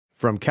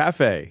From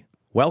Cafe,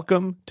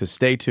 welcome to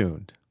Stay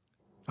Tuned.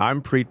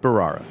 I'm Preet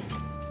Bharara.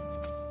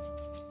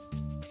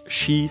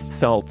 She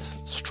felt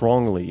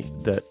strongly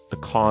that the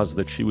cause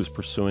that she was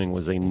pursuing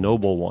was a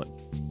noble one.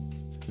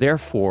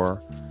 Therefore,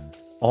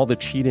 all the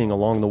cheating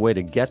along the way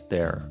to get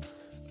there,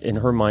 in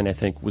her mind, I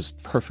think, was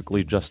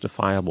perfectly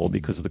justifiable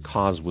because the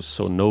cause was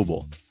so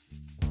noble.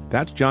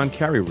 That's John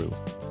Carreyrou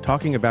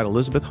talking about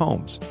Elizabeth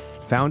Holmes,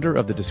 founder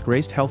of the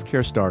disgraced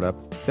healthcare startup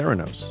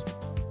Theranos.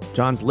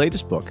 John's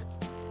latest book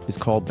is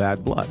called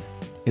Bad Blood.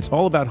 It's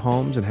all about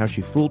Holmes and how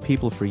she fooled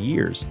people for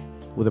years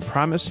with a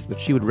promise that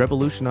she would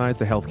revolutionize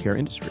the healthcare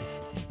industry.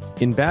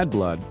 In Bad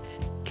Blood,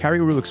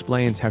 Carreyrou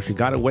explains how she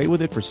got away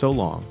with it for so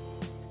long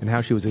and how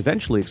she was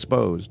eventually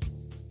exposed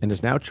and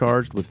is now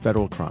charged with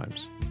federal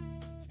crimes.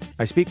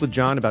 I speak with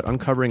John about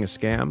uncovering a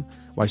scam,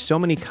 why so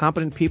many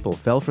competent people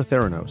fell for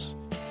Theranos,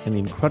 and the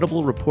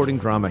incredible reporting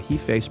drama he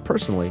faced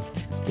personally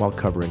while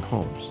covering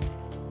Holmes.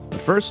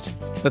 But first,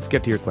 let's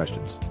get to your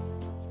questions.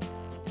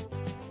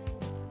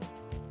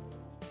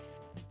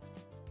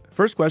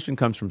 First question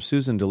comes from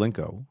Susan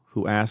Delinko,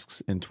 who asks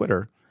in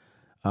Twitter,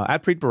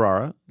 at Preet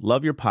Bharara,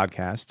 love your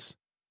podcasts.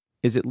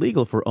 Is it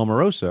legal for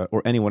Omarosa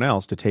or anyone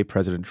else to tape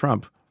President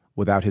Trump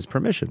without his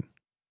permission?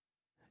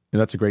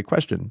 That's a great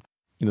question.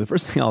 The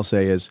first thing I'll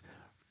say is,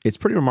 it's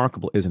pretty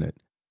remarkable, isn't it?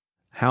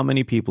 How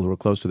many people who are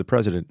close to the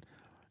president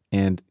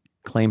and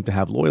claim to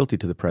have loyalty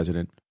to the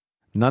president,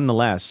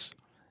 nonetheless,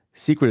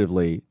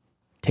 secretively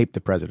tape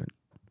the president.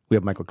 We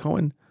have Michael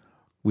Cohen.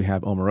 We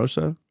have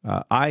Omarosa.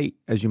 I,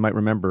 as you might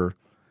remember,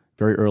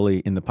 very early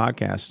in the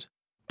podcast,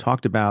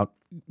 talked about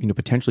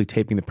potentially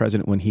taping the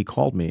president when he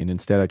called me, and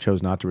instead I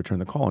chose not to return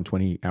the call, and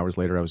 20 hours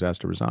later I was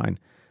asked to resign.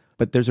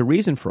 But there's a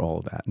reason for all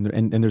of that,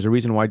 and there's a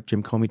reason why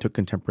Jim Comey took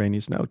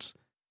contemporaneous notes.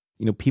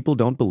 People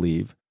don't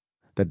believe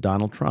that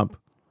Donald Trump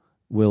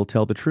will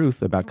tell the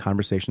truth about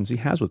conversations he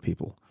has with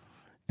people.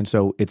 And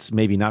so it's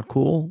maybe not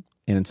cool,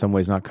 and in some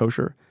ways not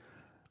kosher,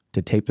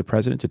 to tape the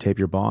president, to tape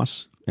your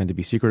boss, and to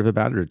be secretive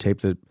about it, or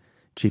tape the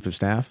chief of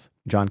staff,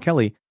 John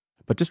Kelly.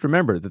 But just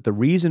remember that the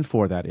reason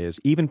for that is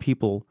even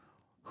people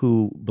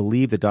who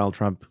believe that Donald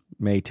Trump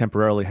may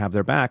temporarily have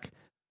their back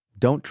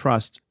don't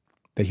trust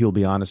that he will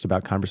be honest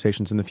about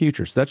conversations in the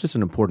future. So that's just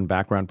an important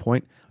background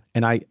point.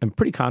 And I am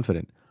pretty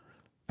confident,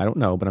 I don't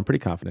know, but I'm pretty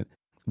confident,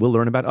 we'll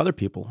learn about other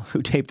people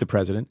who taped the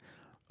president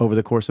over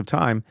the course of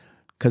time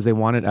because they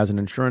want it as an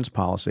insurance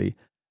policy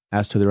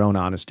as to their own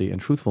honesty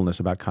and truthfulness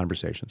about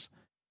conversations.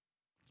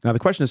 Now, the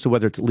question as to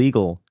whether it's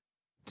legal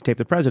to tape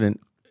the president,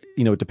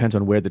 it depends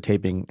on where the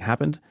taping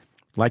happened.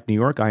 Like New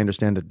York, I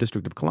understand that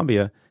District of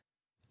Columbia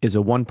is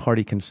a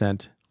one-party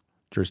consent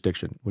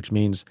jurisdiction, which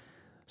means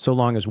so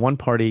long as one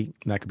party,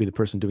 and that could be the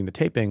person doing the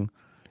taping,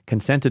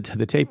 consented to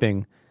the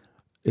taping,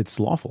 it's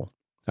lawful.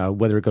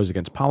 Whether it goes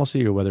against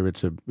policy or whether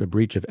it's a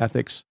breach of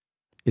ethics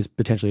is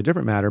potentially a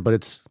different matter, but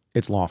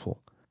it's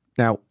lawful.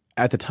 Now,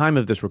 at the time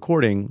of this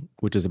recording,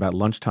 which is about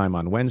lunchtime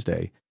on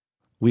Wednesday,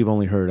 we've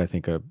only heard, I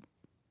think, a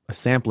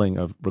sampling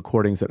of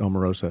recordings that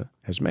Omarosa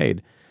has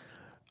made,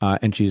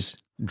 and she's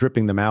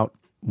dripping them out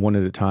one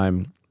at a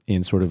time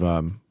in sort of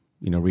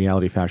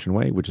reality fashion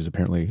way, which is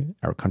apparently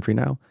our country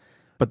now.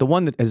 But the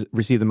one that has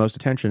received the most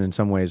attention in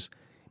some ways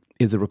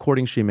is the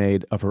recording she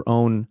made of her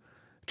own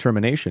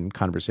termination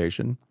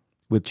conversation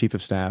with Chief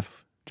of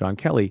Staff John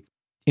Kelly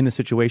in the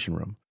Situation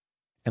Room.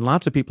 And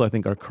lots of people, I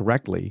think, are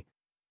correctly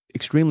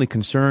extremely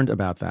concerned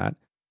about that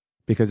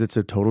because it's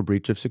a total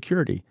breach of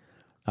security.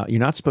 You're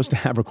not supposed to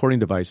have recording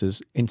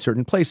devices in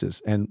certain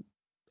places. And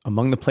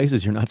among the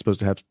places you're not supposed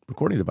to have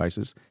recording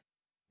devices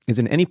is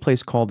in any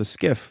place called the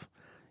SCIF,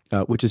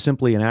 which is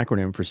simply an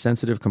acronym for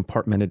Sensitive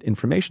Compartmented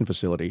Information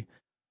Facility,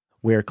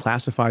 where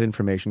classified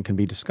information can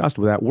be discussed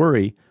without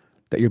worry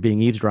that you're being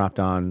eavesdropped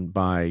on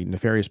by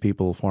nefarious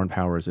people, foreign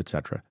powers,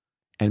 etc.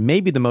 And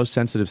maybe the most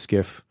sensitive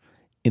SCIF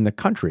in the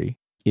country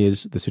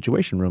is the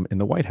Situation Room in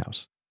the White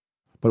House.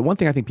 But one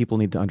thing I think people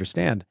need to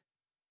understand,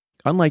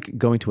 unlike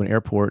going to an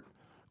airport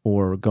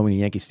or going to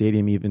Yankee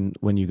Stadium, even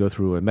when you go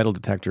through a metal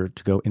detector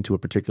to go into a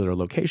particular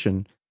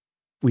location,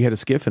 we had a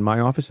SCIF in my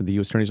office, in the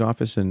U.S. Attorney's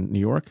Office in New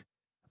York.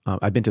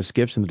 I've been to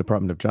SCIFs in the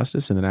Department of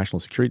Justice, in the National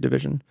Security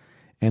Division.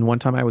 And one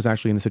time I was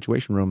actually in the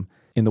Situation Room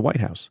in the White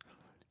House.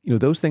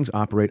 Those things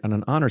operate on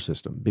an honor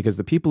system because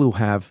the people who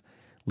have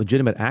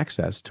legitimate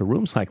access to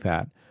rooms like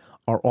that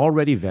are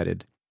already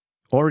vetted,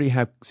 already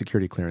have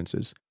security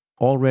clearances,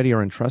 already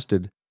are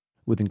entrusted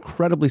with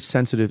incredibly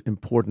sensitive,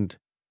 important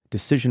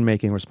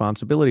decision-making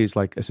responsibilities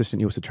like assistant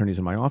U.S. attorneys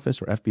in my office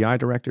or FBI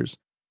directors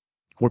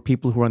or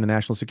people who are on the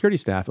national security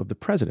staff of the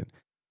president.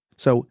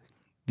 So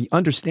the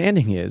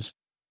understanding is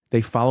they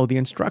follow the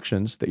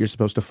instructions that you're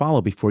supposed to follow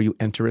before you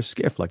enter a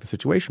SCIF like the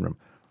Situation Room.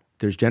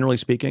 There's generally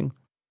speaking,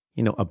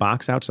 a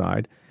box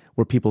outside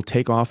where people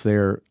take off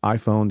their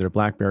iPhone, their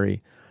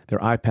BlackBerry, their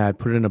iPad,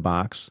 put it in a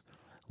box,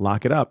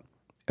 lock it up,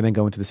 and then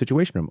go into the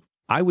Situation Room.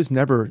 I was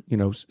never,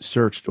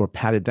 searched or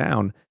patted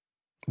down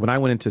when I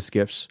went into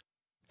SCIFs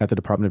at the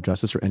Department of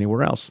Justice or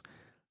anywhere else.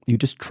 You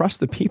just trust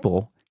the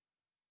people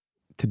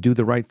to do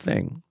the right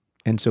thing.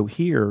 And so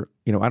here,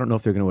 I don't know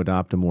if they're going to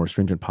adopt a more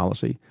stringent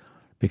policy,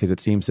 because it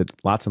seems that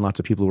lots and lots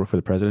of people who work for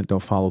the president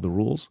don't follow the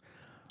rules.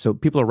 So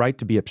people are right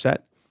to be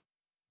upset.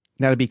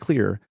 Now, to be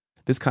clear,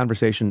 this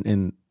conversation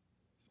in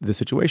the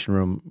Situation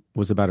Room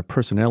was about a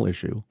personnel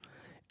issue,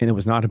 and it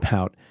was not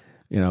about,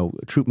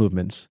 troop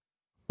movements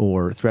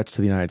or threats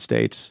to the United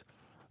States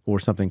or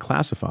something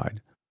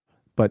classified.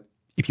 But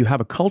if you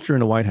have a culture in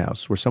the White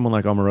House where someone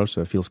like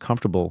Omarosa feels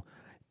comfortable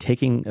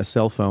taking a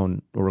cell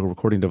phone or a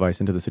recording device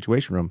into the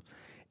Situation Room,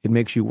 it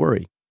makes you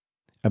worry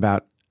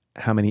about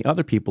how many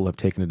other people have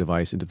taken a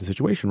device into the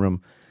Situation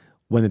Room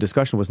when the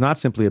discussion was not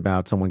simply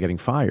about someone getting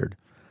fired,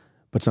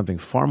 but something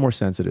far more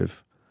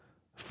sensitive,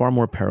 far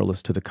more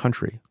perilous to the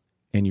country.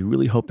 And you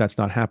really hope that's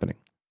not happening.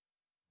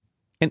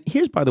 And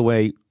here's, by the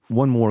way,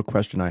 one more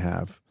question I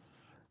have.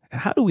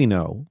 How do we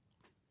know,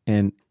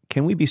 and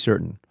can we be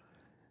certain,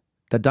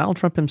 that Donald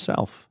Trump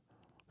himself,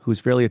 who's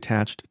fairly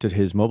attached to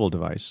his mobile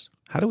device,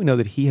 how do we know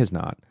that he has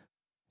not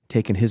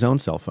taken his own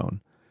cell phone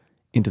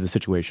into the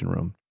Situation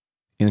Room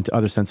and into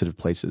other sensitive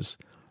places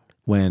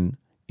when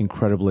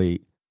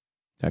incredibly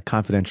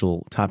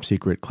confidential, top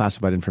secret,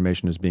 classified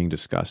information is being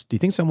discussed? Do you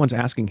think someone's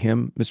asking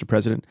him, Mr.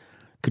 President,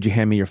 could you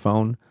hand me your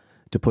phone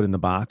to put in the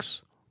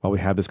box while we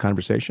have this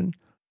conversation?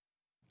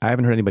 I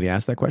haven't heard anybody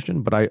ask that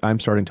question, but I'm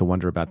starting to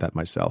wonder about that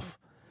myself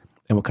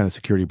and what kind of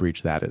security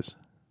breach that is.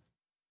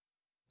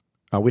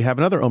 We have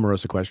another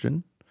Omarosa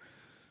question,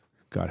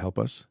 God help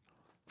us,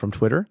 from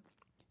Twitter.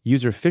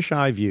 User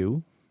Fisheye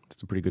View,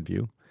 that's a pretty good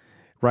view,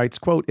 writes,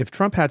 quote, if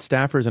Trump had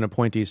staffers and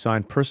appointees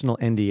sign personal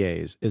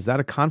NDAs, is that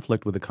a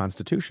conflict with the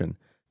Constitution?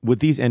 Would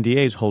these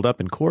NDAs hold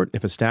up in court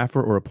if a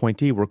staffer or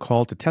appointee were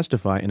called to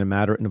testify in a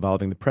matter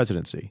involving the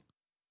presidency?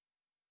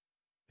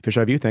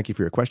 Fisheye View, thank you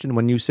for your question.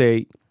 When you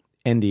say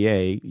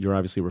NDA, you're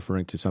obviously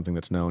referring to something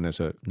that's known as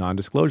a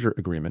non-disclosure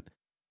agreement.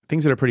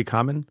 Things that are pretty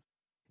common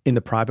in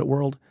the private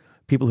world,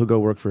 people who go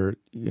work for,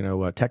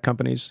 tech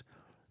companies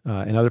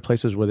and other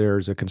places where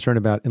there's a concern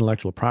about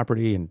intellectual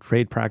property and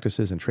trade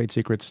practices and trade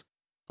secrets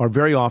are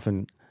very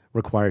often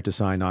required to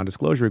sign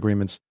non-disclosure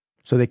agreements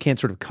so they can't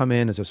sort of come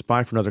in as a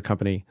spy for another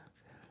company,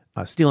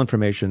 steal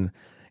information,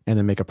 and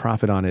then make a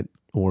profit on it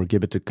or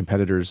give it to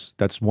competitors.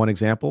 That's one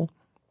example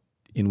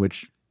in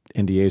which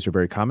NDAs are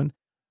very common.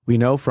 We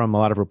know from a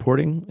lot of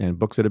reporting and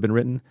books that have been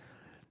written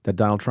that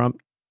Donald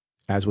Trump,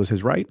 as was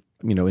his right,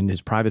 in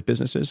his private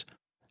businesses,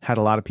 had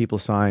a lot of people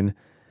sign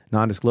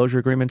non-disclosure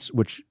agreements,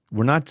 which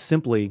were not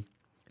simply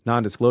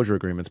non-disclosure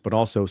agreements, but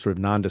also sort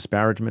of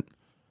non-disparagement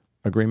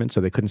agreements.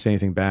 So they couldn't say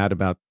anything bad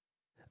about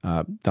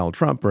Donald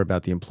Trump or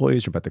about the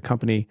employees or about the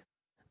company.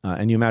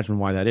 And you imagine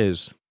why that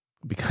is,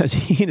 because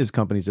he and his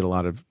companies did a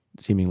lot of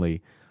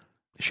seemingly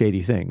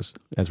shady things,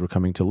 as we're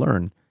coming to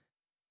learn.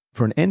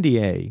 For an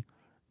NDA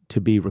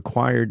to be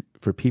required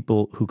for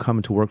people who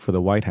come to work for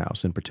the White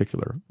House in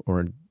particular, or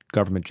in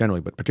government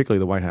generally, but particularly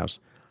the White House,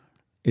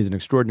 is an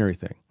extraordinary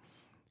thing.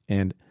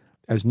 And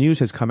as news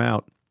has come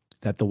out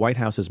that the White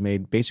House has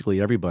made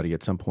basically everybody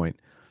at some point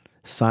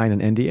sign an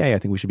NDA, I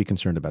think we should be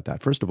concerned about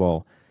that. First of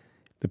all,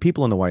 the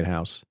people in the White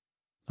House,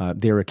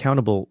 they're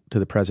accountable to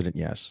the president,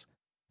 yes.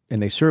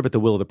 And they serve at the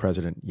will of the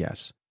president,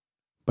 yes.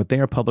 But they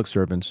are public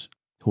servants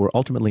who are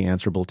ultimately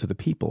answerable to the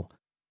people.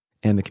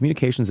 And the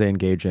communications they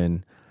engage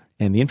in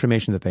and the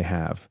information that they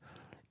have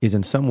is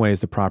in some ways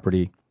the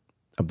property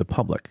of the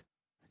public.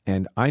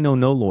 And I know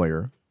no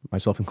lawyer,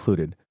 myself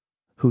included,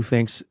 who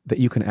thinks that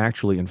you can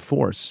actually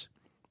enforce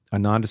a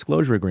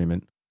non-disclosure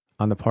agreement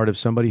on the part of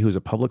somebody who's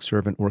a public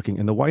servant working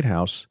in the White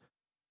House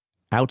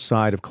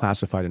outside of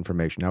classified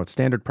information. Now, it's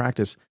standard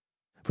practice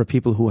for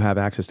people who have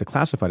access to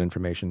classified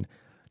information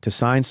to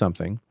sign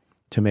something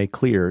to make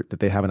clear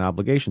that they have an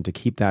obligation to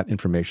keep that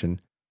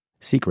information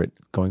secret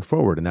going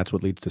forward. And that's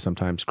what leads to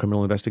sometimes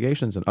criminal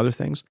investigations and other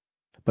things.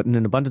 But in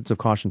an abundance of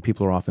caution,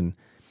 people are often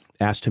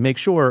asked to make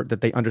sure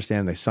that they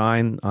understand they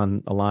sign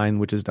on a line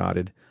which is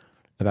dotted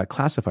about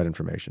classified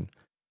information.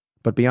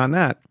 But beyond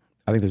that,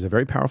 I think there's a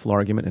very powerful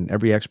argument, and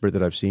every expert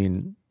that I've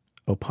seen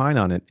opine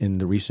on it in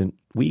the recent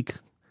week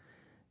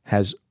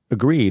has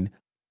agreed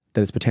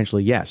that it's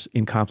potentially, yes,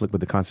 in conflict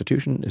with the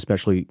Constitution,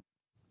 especially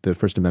the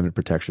First Amendment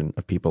protection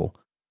of people,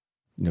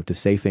 to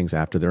say things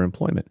after their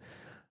employment.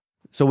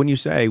 So when you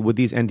say, would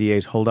these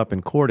NDAs hold up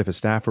in court if a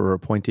staffer or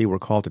appointee were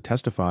called to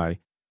testify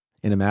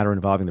in a matter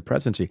involving the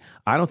presidency?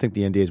 I don't think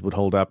the NDAs would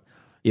hold up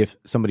if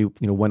somebody,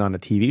 went on a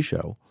TV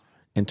show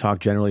and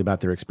talked generally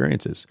about their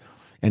experiences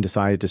and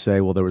decided to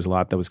say, well, there was a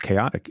lot that was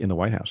chaotic in the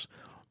White House,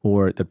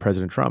 or that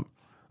President Trump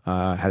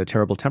had a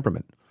terrible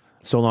temperament,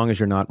 so long as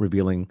you're not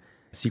revealing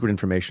secret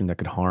information that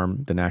could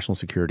harm the national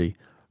security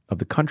of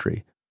the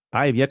country.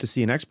 I have yet to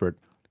see an expert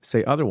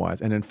say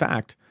otherwise. And in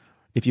fact,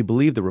 if you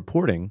believe the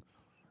reporting,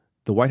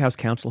 the White House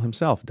counsel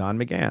himself, Don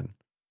McGahn,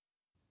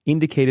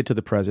 indicated to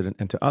the president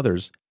and to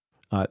others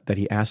that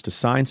he asked to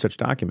sign such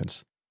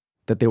documents,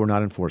 that they were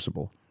not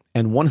enforceable.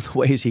 And one of the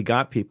ways he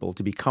got people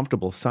to be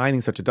comfortable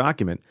signing such a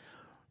document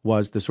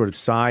was the sort of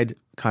side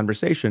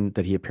conversation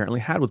that he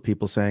apparently had with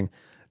people saying,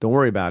 don't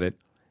worry about it,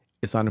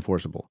 it's not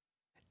enforceable.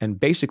 And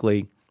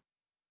basically,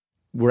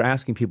 we're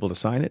asking people to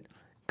sign it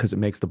because it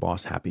makes the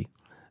boss happy,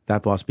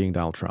 that boss being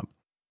Donald Trump.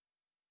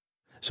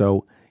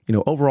 So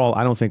Overall,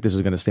 I don't think this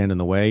is going to stand in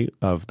the way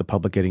of the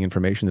public getting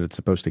information that it's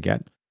supposed to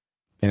get.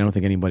 And I don't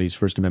think anybody's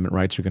First Amendment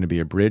rights are going to be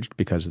abridged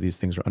because these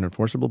things are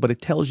unenforceable. But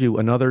it tells you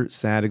another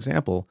sad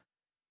example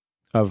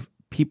of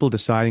people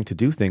deciding to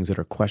do things that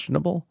are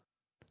questionable,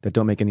 that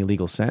don't make any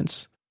legal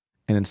sense,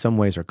 and in some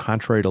ways are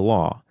contrary to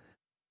law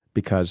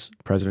because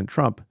President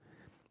Trump,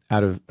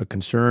 out of a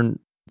concern,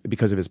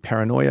 because of his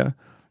paranoia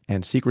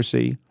and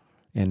secrecy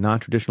and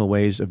non-traditional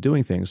ways of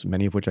doing things,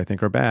 many of which I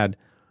think are bad,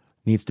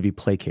 needs to be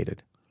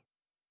placated.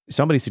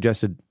 Somebody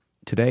suggested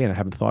today, and I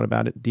haven't thought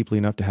about it deeply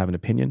enough to have an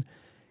opinion,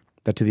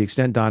 that to the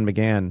extent Don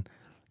McGahn,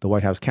 the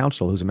White House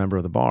counsel, who's a member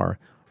of the bar,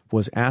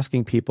 was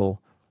asking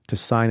people to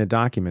sign a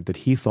document that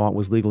he thought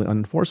was legally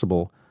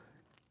unenforceable,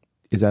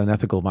 is that an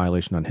ethical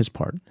violation on his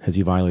part? Has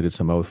he violated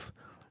some oath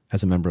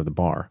as a member of the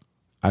bar?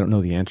 I don't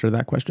know the answer to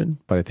that question,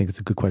 but I think it's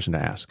a good question to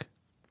ask.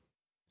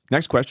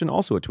 Next question,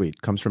 also a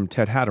tweet, comes from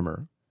Ted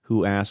Hattemer,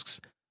 who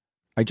asks,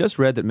 I just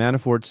read that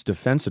Manafort's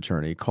defense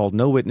attorney called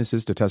no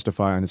witnesses to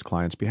testify on his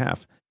client's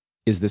behalf.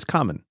 Is this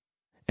common?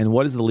 And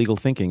what is the legal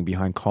thinking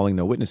behind calling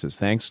no witnesses?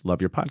 Thanks.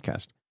 Love your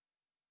podcast.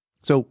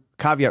 So,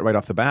 caveat right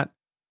off the bat,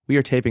 we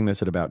are taping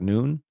this at about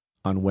noon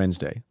on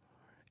Wednesday.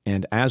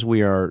 And as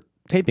we are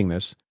taping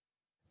this,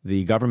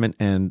 the government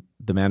and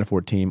the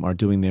Manafort team are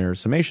doing their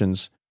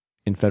summations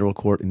in federal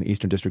court in the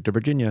Eastern District of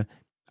Virginia.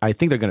 I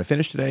think they're going to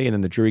finish today, and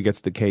then the jury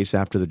gets the case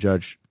after the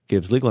judge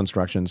gives legal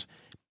instructions.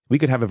 We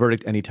could have a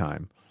verdict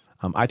anytime.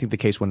 I think the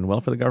case went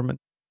well for the government.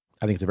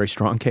 I think it's a very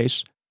strong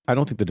case. I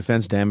don't think the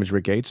defense damaged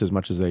Rick Gates as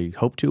much as they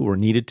hoped to or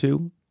needed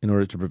to in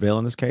order to prevail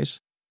in this case.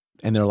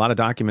 And there are a lot of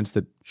documents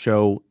that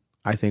show,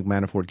 I think,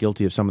 Manafort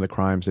guilty of some of the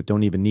crimes that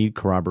don't even need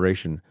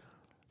corroboration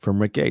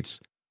from Rick Gates.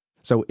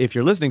 So if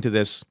you're listening to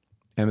this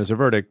and there's a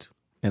verdict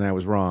and I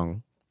was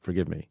wrong,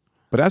 forgive me.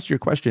 But as to your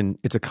question,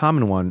 it's a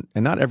common one,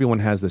 and not everyone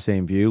has the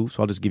same view.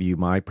 So I'll just give you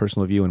my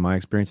personal view and my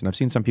experience. And I've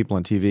seen some people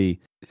on TV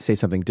say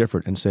something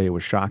different and say it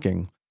was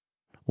shocking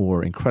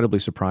or incredibly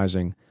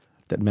surprising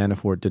that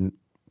Manafort didn't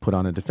put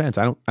on a defense.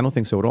 I don't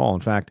think so at all.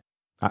 In fact,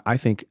 I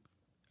think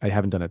I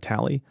haven't done a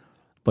tally,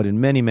 but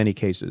in many, many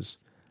cases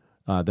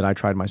that I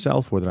tried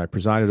myself or that I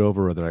presided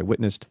over or that I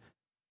witnessed,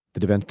 the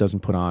defense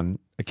doesn't put on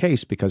a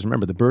case because,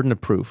 remember, the burden of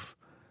proof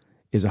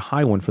is a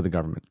high one for the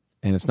government.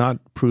 And it's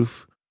not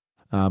proof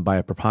by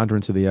a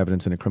preponderance of the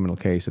evidence in a criminal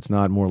case. It's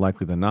not more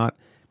likely than not.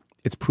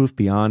 It's proof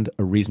beyond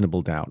a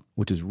reasonable doubt,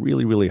 which is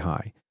really, really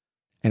high.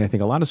 And I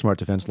think a lot of smart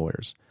defense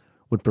lawyers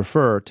would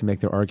prefer to make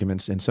their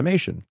arguments in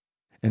summation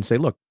and say,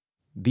 look,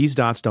 these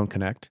dots don't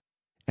connect,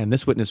 and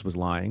this witness was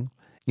lying.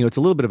 It's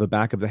a little bit of a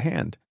back of the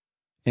hand.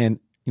 And,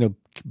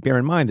 bear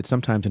in mind that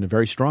sometimes in a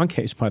very strong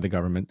case by the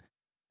government,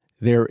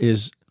 there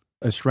is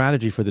a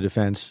strategy for the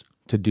defense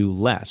to do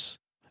less.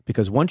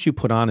 Because once you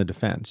put on a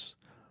defense,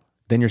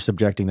 then you're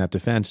subjecting that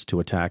defense to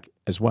attack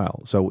as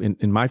well. So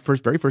in my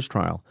very first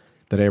trial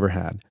that I ever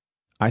had,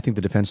 I think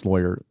the defense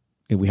lawyer,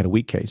 and we had a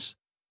weak case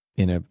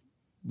in a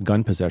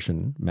gun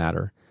possession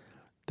matter,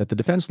 that the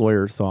defense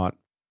lawyer thought,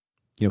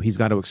 he's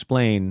got to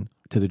explain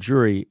to the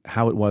jury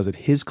how it was that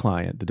his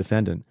client, the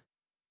defendant,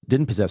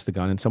 didn't possess the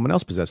gun and someone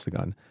else possessed the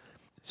gun.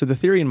 So the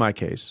theory in my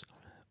case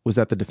was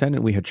that the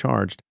defendant we had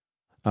charged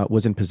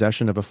was in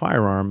possession of a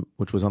firearm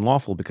which was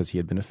unlawful because he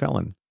had been a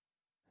felon.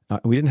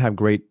 We didn't have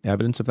great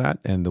evidence of that,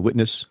 and the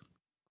witness,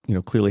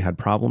 clearly had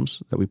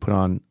problems that we put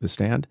on the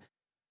stand.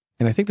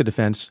 And I think the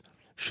defense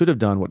should have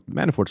done what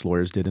Manafort's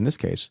lawyers did in this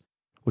case,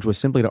 which was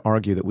simply to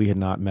argue that we had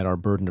not met our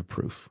burden of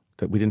proof,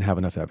 that we didn't have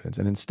enough evidence.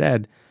 And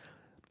instead,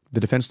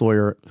 the defense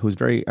lawyer, who is a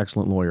very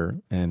excellent lawyer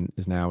and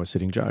is now a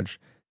sitting judge,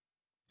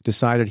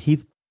 decided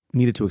he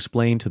needed to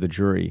explain to the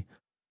jury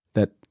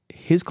that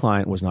his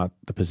client was not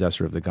the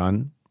possessor of the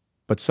gun,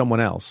 but someone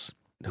else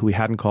who he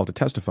hadn't called to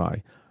testify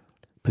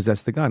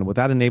possessed the gun. What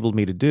that enabled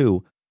me to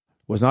do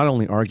was not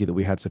only argue that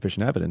we had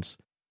sufficient evidence,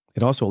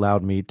 it also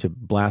allowed me to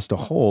blast a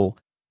hole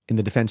in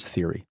the defense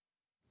theory,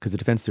 because the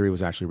defense theory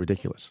was actually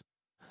ridiculous.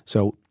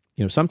 So,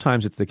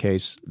 sometimes it's the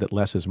case that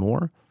less is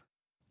more.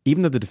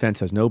 Even though the defense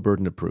has no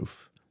burden of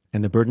proof,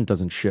 and the burden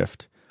doesn't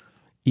shift,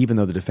 even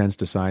though the defense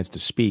decides to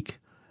speak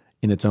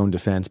in its own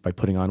defense by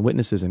putting on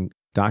witnesses and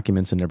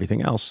documents and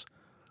everything else,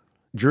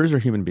 jurors are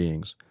human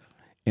beings,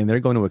 and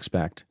they're going to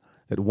expect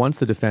that once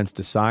the defense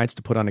decides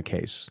to put on a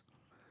case,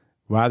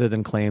 rather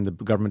than claim the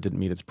government didn't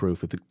meet its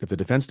proof, if the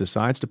defense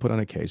decides to put on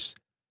a case,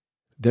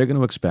 they're going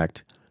to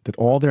expect that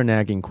all their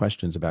nagging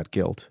questions about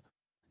guilt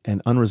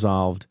and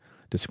unresolved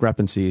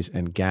discrepancies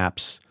and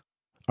gaps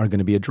are going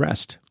to be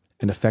addressed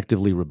and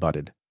effectively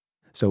rebutted.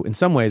 So in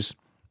some ways,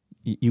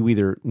 you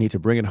either need to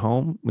bring it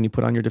home when you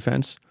put on your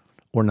defense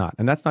or not.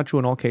 And that's not true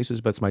in all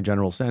cases, but it's my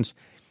general sense.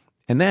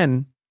 And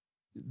then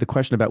the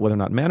question about whether or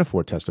not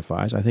Manafort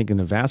testifies, I think in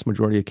the vast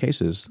majority of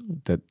cases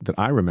that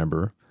I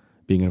remember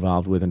being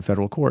involved with in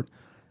federal court,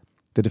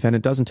 the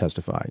defendant doesn't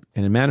testify.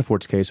 And in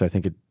Manafort's case, I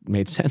think it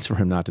made sense for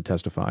him not to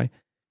testify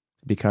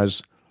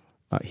because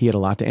he had a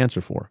lot to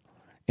answer for.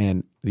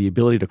 And the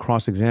ability to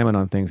cross-examine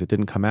on things that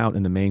didn't come out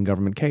in the main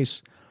government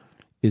case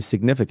is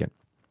significant.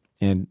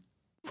 And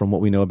from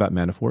what we know about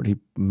Manafort, he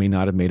may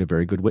not have made a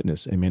very good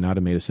witness and may not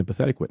have made a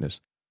sympathetic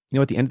witness.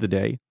 At the end of the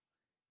day,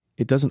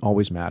 it doesn't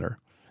always matter.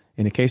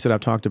 In a case that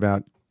I've talked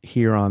about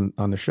here on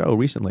the show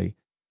recently,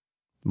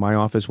 my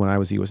office, when I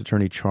was the U.S.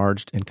 Attorney,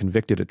 charged and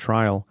convicted at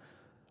trial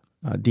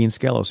Dean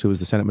Skelos, who was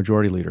the Senate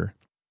Majority Leader,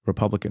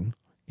 Republican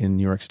in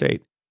New York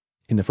State.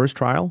 In the first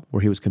trial,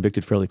 where he was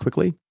convicted fairly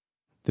quickly,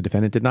 the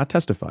defendant did not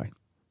testify.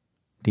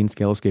 Dean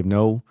Skelos gave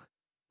no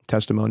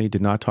testimony,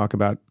 did not talk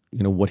about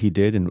what he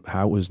did and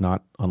how it was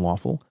not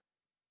unlawful.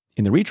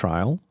 In the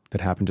retrial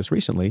that happened just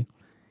recently,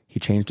 he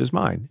changed his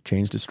mind,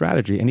 changed his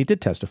strategy, and he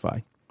did testify,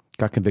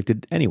 got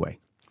convicted anyway.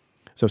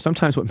 So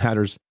sometimes what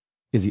matters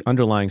is the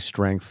underlying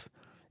strength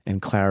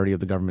and clarity of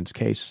the government's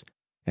case,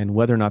 and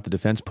whether or not the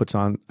defense puts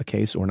on a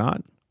case or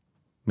not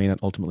may not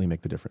ultimately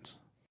make the difference.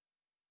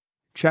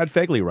 Chad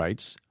Fegley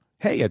writes,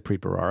 "Hey, Ed Preet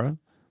Bharara.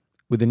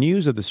 With the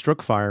news of the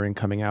Strzok firing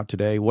coming out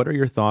today, what are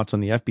your thoughts on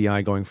the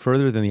FBI going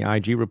further than the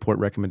IG report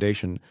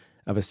recommendation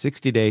of a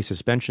 60-day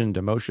suspension,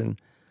 demotion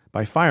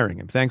by firing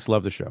him? Thanks,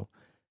 love the show."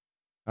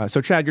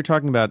 So, Chad, you're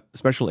talking about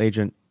Special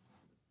Agent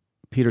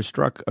Peter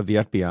Strzok of the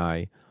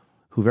FBI,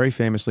 who very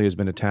famously has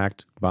been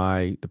attacked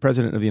by the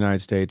President of the United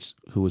States,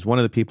 who was one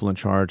of the people in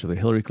charge of the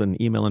Hillary Clinton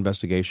email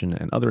investigation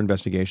and other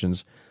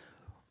investigations,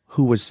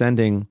 who was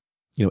sending,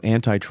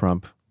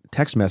 anti-Trump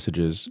text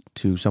messages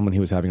to someone he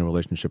was having a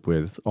relationship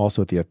with,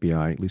 also at the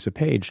FBI, Lisa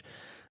Page.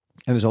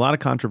 And there's a lot of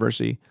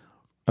controversy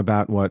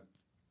about what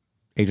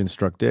Agent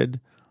Strzok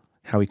did,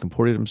 how he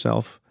comported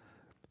himself.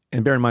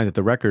 And bear in mind that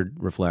the record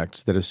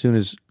reflects that as soon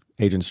as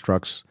Agent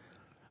Strzok's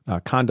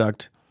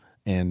conduct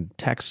and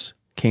texts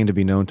came to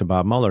be known to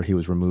Bob Mueller, he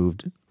was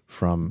removed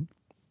from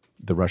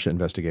the Russia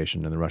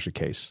investigation and the Russia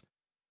case.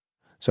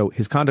 So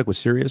his conduct was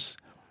serious.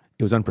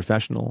 It was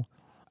unprofessional.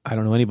 I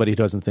don't know anybody who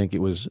doesn't think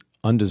it was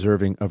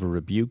undeserving of a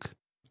rebuke.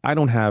 I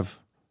don't have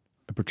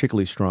a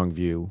particularly strong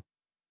view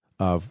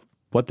of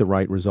what the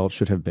right result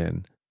should have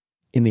been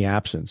in the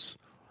absence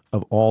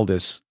of all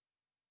this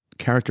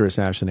character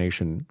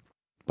assassination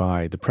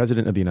by the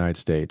President of the United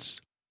States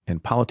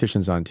and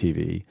politicians on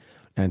TV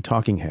and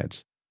talking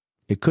heads.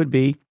 It could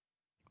be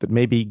that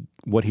maybe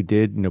what he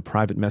did,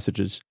 private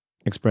messages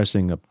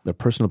expressing a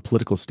personal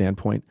political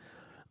standpoint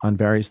on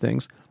various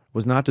things,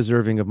 was not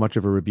deserving of much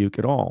of a rebuke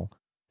at all.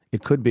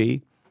 It could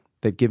be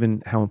that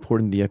given how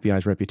important the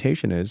FBI's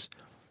reputation is,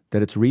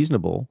 that it's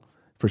reasonable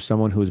for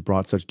someone who has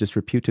brought such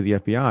disrepute to the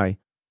FBI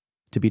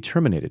to be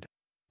terminated.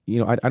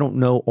 I don't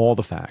know all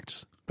the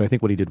facts, but I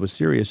think what he did was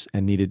serious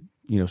and needed,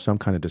 some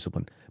kind of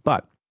discipline.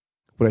 But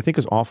what I think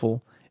is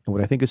awful and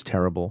what I think is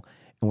terrible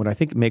and what I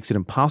think makes it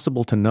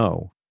impossible to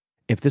know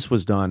if this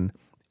was done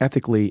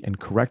ethically and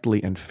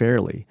correctly and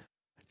fairly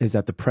is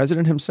that the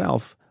president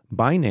himself,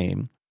 by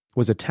name,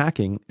 was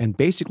attacking and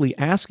basically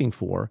asking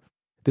for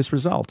this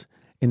result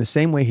in the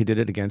same way he did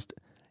it against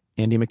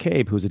Andy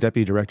McCabe, who was the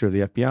deputy director of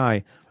the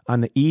FBI,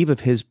 on the eve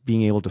of his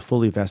being able to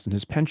fully vest in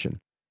his pension.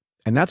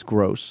 And that's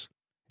gross,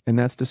 and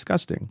that's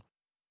disgusting.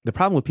 The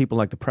problem with people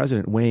like the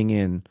president weighing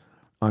in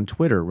on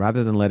Twitter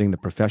rather than letting the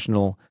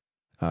professional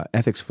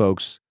ethics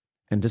folks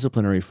and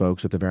disciplinary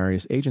folks at the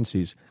various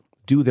agencies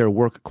do their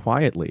work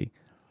quietly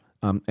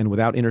and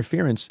without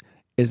interference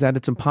is that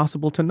it's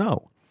impossible to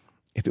know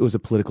if it was a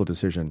political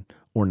decision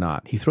or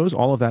not. He throws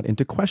all of that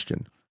into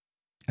question,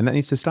 and that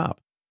needs to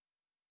stop.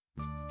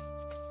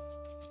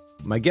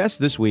 My guest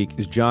this week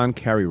is John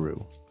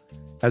Carreyrou.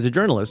 As a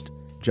journalist,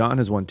 John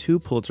has won 2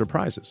 Pulitzer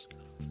Prizes,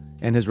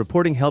 and his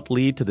reporting helped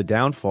lead to the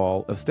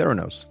downfall of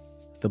Theranos,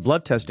 the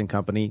blood testing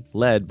company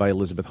led by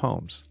Elizabeth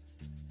Holmes.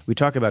 We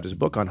talk about his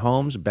book on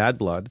Holmes, Bad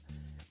Blood,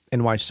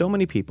 and why so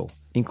many people,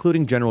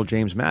 including General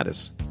James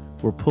Mattis,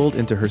 were pulled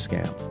into her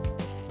scam.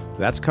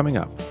 That's coming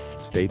up.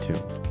 Stay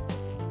tuned.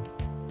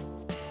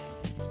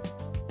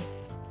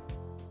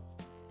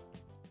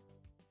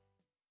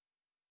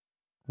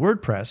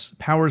 WordPress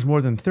powers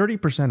more than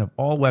 30% of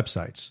all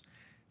websites,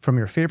 from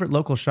your favorite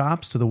local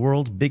shops to the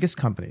world's biggest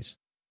companies.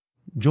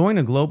 Join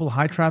a global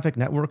high-traffic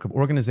network of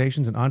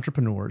organizations and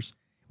entrepreneurs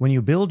when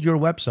you build your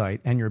website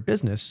and your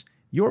business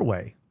your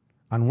way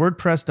on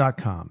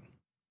WordPress.com.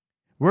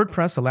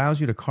 WordPress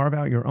allows you to carve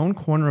out your own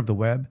corner of the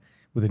web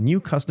with a new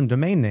custom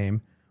domain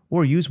name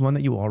or use one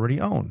that you already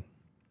own.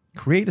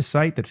 Create a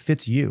site that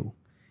fits you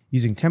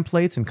using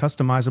templates and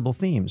customizable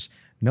themes.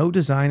 No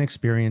design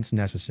experience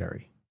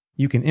necessary.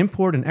 You can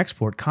import and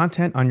export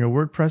content on your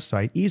WordPress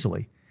site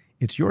easily.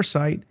 It's your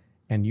site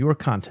and your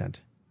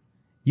content.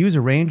 Use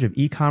a range of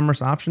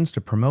e-commerce options to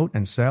promote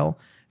and sell,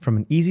 from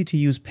an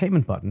easy-to-use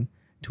payment button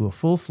to a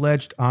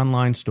full-fledged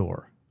online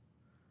store.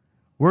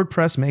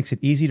 WordPress makes it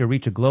easy to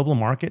reach a global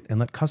market and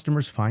let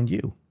customers find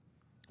you.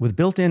 With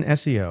built-in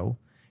SEO,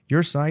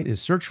 your site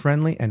is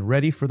search-friendly and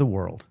ready for the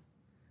world.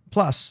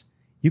 Plus,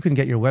 you can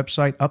get your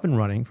website up and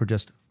running for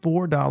just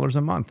 $4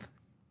 a month.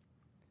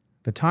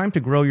 The time to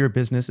grow your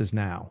business is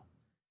now.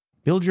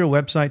 Build your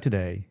website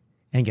today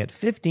and get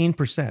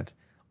 15%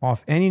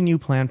 off any new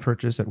plan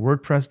purchase at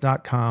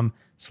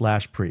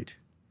wordpress.com/Preet.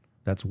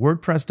 That's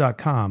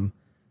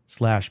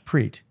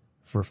wordpress.com/Preet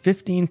for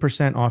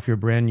 15% off your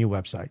brand new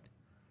website.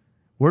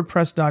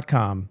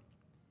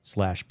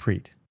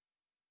 wordpress.com/Preet.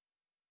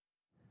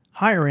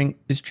 Hiring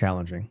is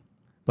challenging,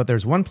 But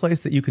there's one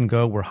place that you can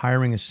go where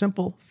hiring is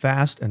simple,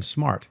 fast, and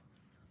smart.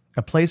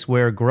 A place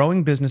where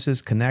growing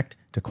businesses connect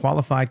to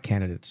qualified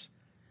candidates.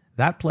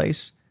 That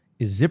place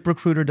is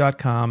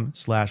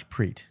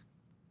ZipRecruiter.com/Preet.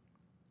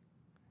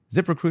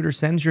 ZipRecruiter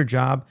sends your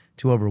job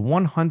to over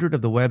 100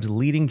 of the web's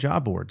leading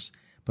job boards,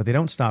 but they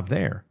don't stop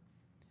there.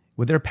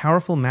 With their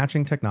powerful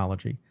matching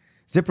technology,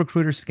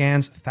 ZipRecruiter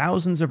scans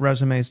thousands of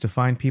resumes to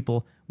find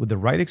people with the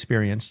right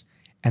experience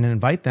and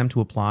invite them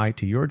to apply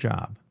to your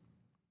job.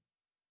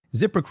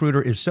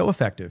 ZipRecruiter is so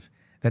effective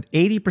that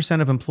 80%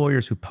 of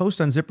employers who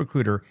post on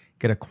ZipRecruiter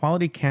get a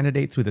quality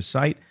candidate through the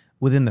site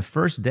within the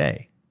first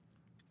day.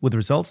 With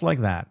results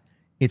like that,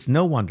 it's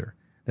no wonder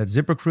that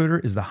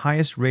ZipRecruiter is the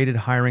highest-rated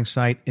hiring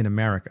site in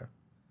America.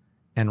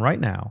 And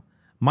right now,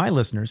 my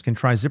listeners can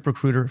try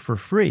ZipRecruiter for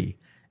free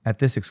at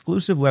this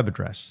exclusive web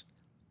address,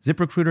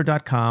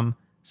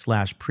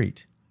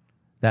 ZipRecruiter.com/Preet.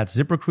 That's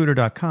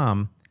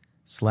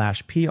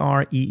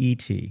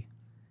ZipRecruiter.com/Preet.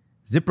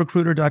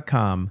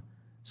 ZipRecruiter.com/Preet.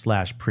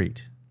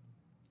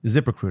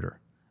 ZipRecruiter,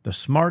 the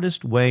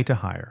smartest way to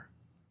hire.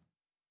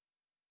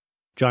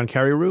 John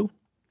Carreyrou,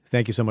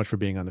 thank you so much for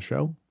being on the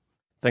show.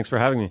 Thanks for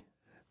having me.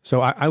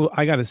 So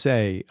I got to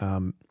say,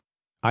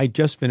 I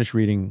just finished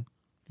reading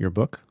your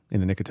book in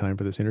the nick of time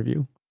for this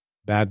interview,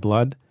 Bad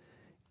Blood.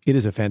 It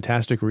is a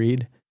fantastic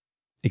read.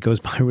 It goes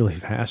by really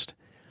fast.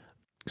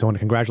 So I want to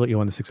congratulate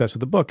you on the success of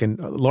the book. And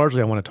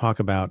largely I want to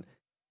talk about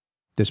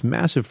this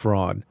massive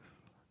fraud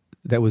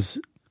that was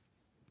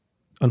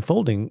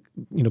unfolding,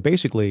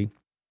 basically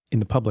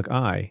in the public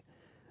eye.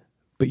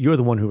 But you're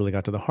the one who really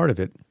got to the heart of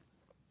it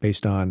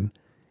based on,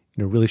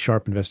 really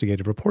sharp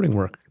investigative reporting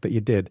work that you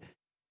did.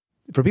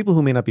 For people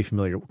who may not be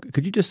familiar,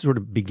 could you just sort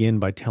of begin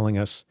by telling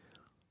us,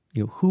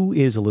 who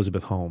is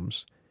Elizabeth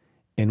Holmes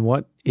and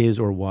what is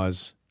or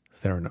was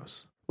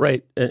Theranos?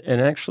 Right. And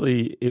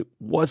actually, it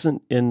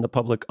wasn't in the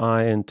public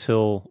eye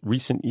until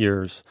recent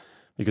years,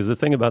 because the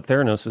thing about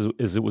Theranos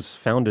is it was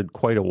founded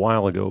quite a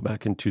while ago,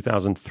 back in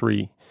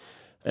 2003.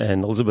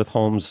 And Elizabeth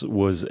Holmes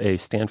was a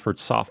Stanford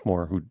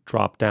sophomore who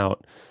dropped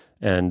out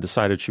and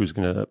decided she was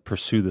going to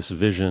pursue this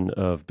vision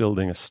of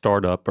building a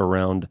startup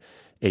around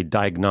a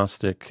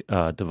diagnostic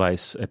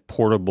device, a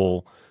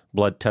portable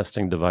blood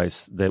testing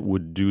device that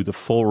would do the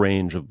full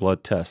range of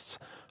blood tests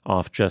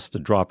off just a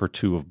drop or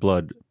two of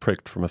blood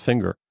pricked from a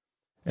finger.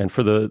 And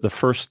for the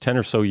first 10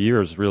 or so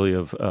years, really,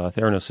 of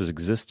Theranos'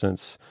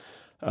 existence,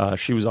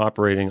 she was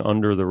operating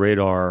under the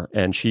radar,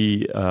 and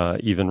she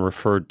even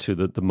referred to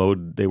the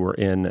mode they were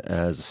in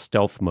as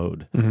stealth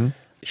mode. Mm-hmm.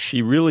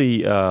 She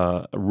really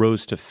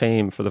rose to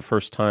fame for the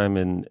first time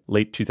in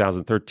late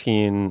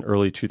 2013,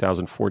 early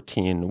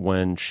 2014,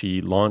 when she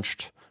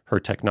launched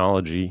her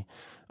technology,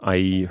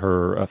 i.e.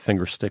 her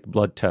finger stick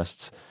blood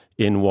tests,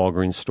 in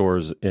Walgreens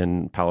stores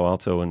in Palo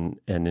Alto and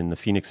in the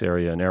Phoenix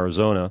area in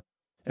Arizona.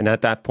 And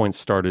at that point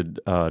started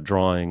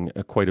drawing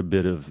quite a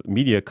bit of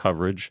media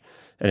coverage.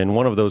 And in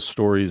one of those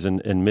stories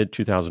in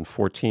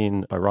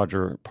mid-2014 by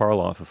Roger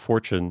Parloff of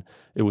Fortune,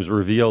 it was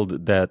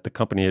revealed that the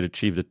company had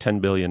achieved a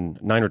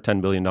 $9 or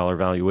 $10 billion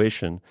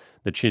valuation,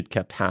 that she had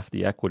kept half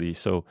the equity.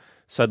 So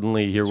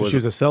suddenly she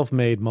was a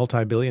self-made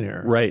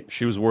multi-billionaire. Right.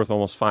 She was worth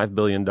almost $5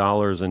 billion,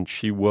 and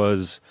she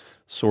was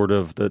sort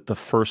of the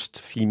first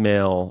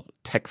female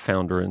tech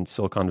founder in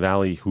Silicon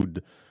Valley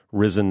who'd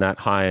risen that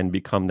high and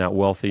become that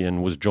wealthy,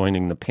 and was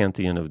joining the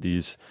pantheon of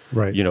these,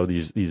 right.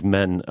 These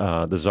men,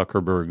 the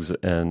Zuckerbergs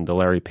and the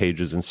Larry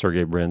Pages and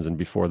Sergey Brins, and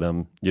before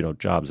them,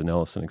 Jobs and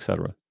Ellison, et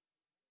cetera.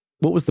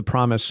 What was the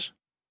promise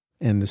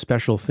and the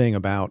special thing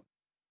about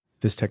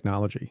this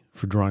technology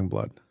for drawing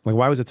blood? Like,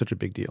 why was it such a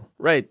big deal?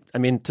 Right. I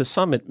mean, to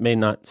some, it may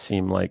not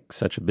seem like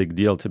such a big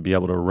deal to be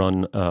able to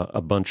run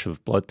a bunch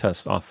of blood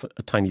tests off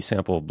a tiny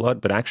sample of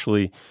blood. But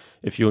actually,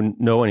 if you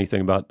know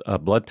anything about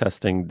blood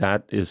testing,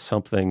 that is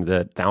something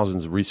that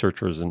thousands of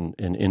researchers in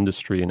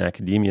industry and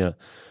academia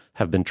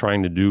have been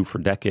trying to do for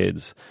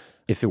decades.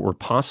 If it were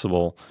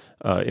possible,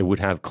 it would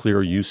have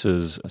clear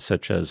uses,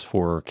 such as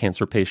for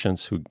cancer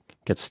patients who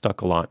get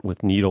stuck a lot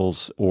with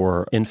needles,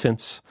 or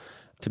infants,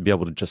 to be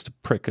able to just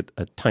prick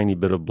a tiny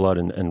bit of blood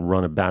and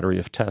run a battery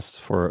of tests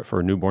for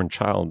a newborn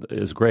child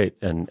is great.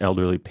 And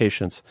elderly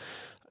patients,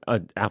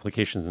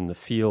 applications in the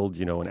field,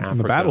 in Africa. In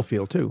the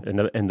battlefield, too.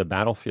 In the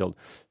battlefield.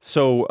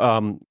 So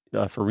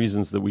for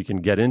reasons that we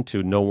can get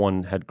into, no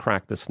one had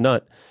cracked this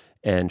nut.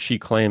 And she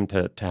claimed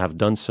to have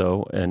done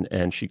so.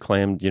 And she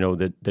claimed,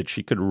 that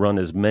she could run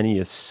as many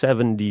as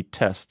 70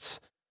 tests,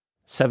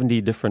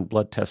 70 different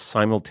blood tests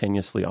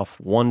simultaneously off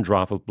one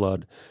drop of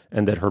blood,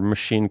 and that her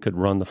machine could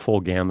run the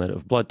full gamut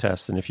of blood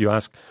tests. And if you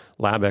ask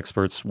lab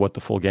experts what the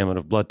full gamut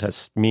of blood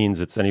tests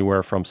means, it's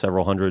anywhere from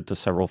several hundred to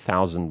several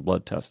thousand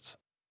blood tests.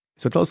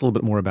 So tell us a little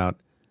bit more about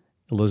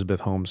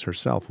Elizabeth Holmes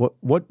herself.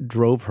 What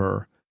drove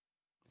her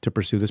to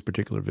pursue this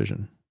particular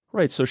vision?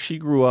 Right. So she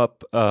grew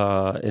up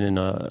in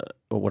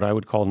what I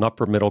would call an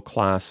upper middle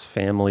class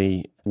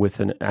family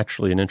with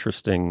actually an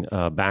interesting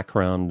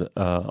background.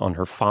 On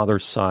her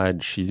father's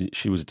side, she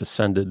was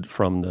descended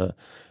from the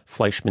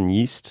Fleischmann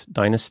yeast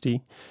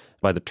dynasty.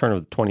 By the turn of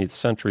the 20th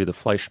century, the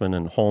Fleischmann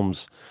and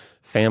Holmes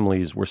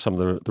families were some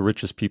of the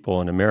richest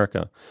people in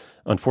America.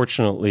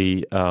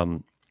 Unfortunately,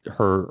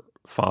 her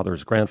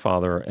father's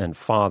grandfather and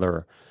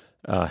father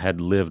had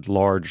lived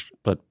large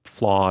but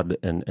flawed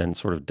and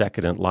sort of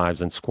decadent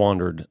lives and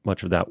squandered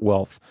much of that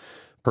wealth.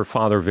 Her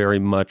father very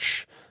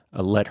much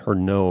let her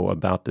know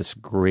about this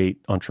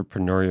great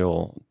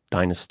entrepreneurial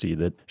dynasty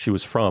that she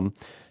was from,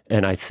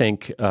 and I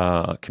think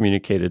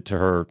communicated to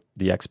her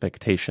the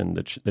expectation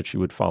that she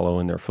would follow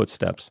in their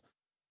footsteps.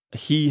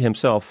 He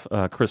himself,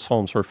 Chris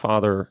Holmes, her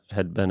father,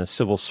 had been a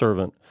civil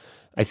servant.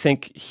 I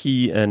think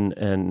he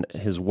and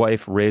his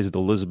wife raised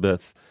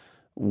Elizabeth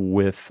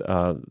with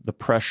the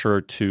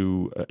pressure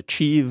to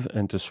achieve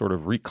and to sort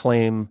of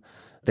reclaim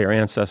their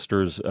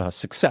ancestors'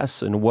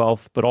 success and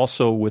wealth, but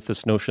also with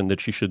this notion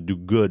that she should do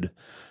good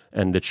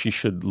and that she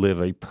should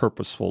live a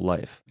purposeful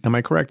life. Am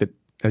I correct that,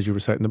 as you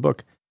recite in the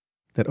book,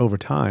 that over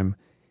time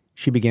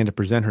she began to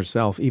present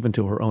herself, even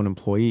to her own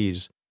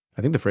employees,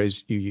 I think the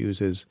phrase you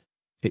use is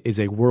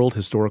a world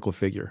historical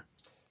figure?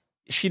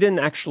 She didn't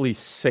actually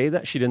say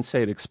that. She didn't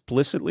say it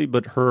explicitly,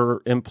 but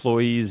her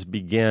employees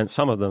began,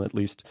 some of them at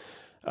least,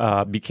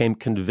 became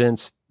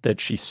convinced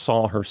that she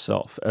saw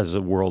herself as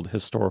a world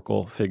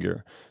historical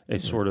figure, a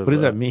sort of... What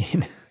does that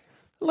mean?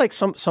 Like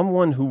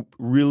someone who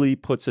really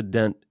puts a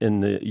dent in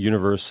the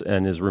universe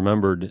and is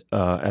remembered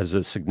as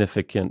a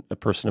significant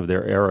person of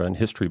their era in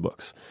history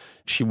books.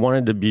 She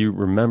wanted to be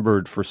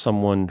remembered for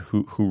someone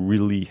who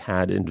really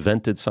had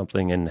invented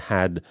something and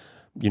had,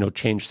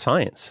 changed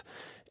science.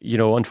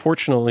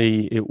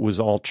 Unfortunately, it was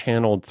all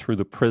channeled through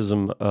the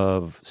prism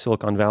of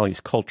Silicon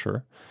Valley's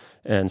culture.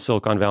 And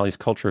Silicon Valley's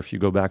culture, if you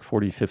go back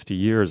 40, 50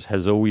 years,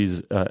 has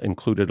always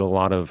included a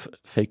lot of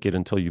fake it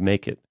until you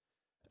make it.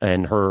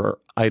 And her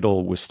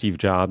idol was Steve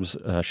Jobs.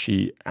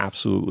 She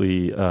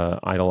absolutely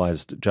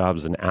idolized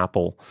Jobs and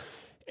Apple.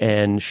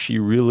 And she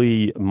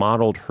really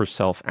modeled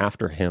herself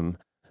after him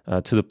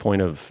to the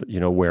point of,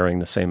 wearing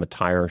the same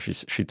attire.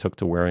 She took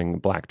to wearing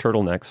black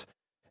turtlenecks.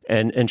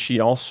 And she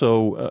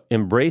also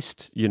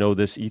embraced,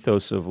 this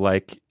ethos of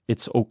like,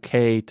 it's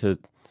okay to,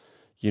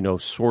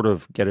 sort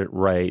of get it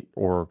right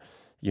or,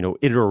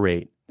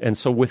 iterate. And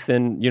so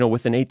within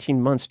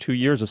 18 months, 2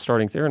 years of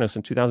starting Theranos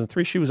in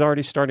 2003, she was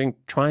already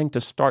trying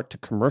to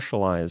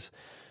commercialize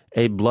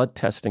a blood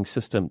testing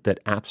system that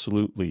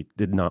absolutely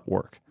did not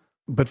work.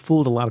 But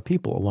fooled a lot of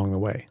people along the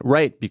way.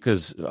 Right,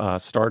 because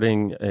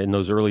starting in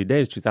those early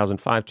days,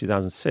 2005,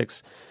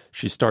 2006,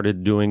 she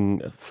started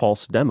doing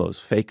false demos,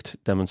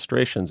 faked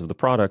demonstrations of the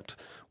product,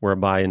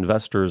 whereby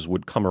investors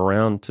would come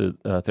around to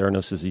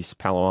Theranos' East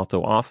Palo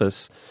Alto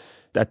office.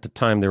 At the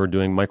time, they were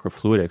doing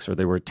microfluidics, or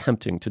they were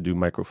attempting to do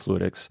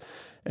microfluidics.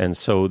 And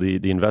so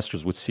the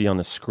investors would see on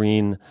the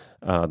screen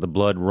the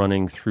blood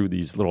running through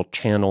these little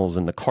channels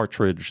in the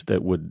cartridge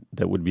that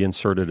would be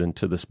inserted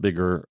into this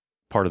bigger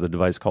part of the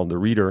device called the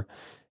reader.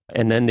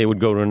 And then they would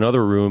go to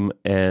another room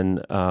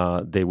and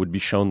they would be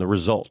shown the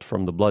result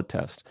from the blood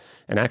test.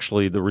 And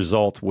actually, the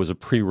result was a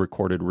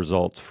pre-recorded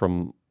result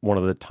from one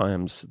of the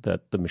times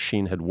that the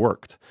machine had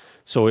worked.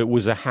 So it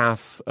was a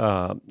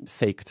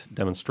half-faked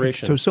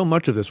demonstration. So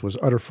much of this was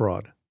utter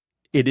fraud.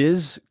 It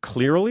is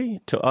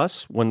clearly to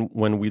us when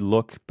we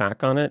look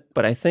back on it.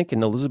 But I think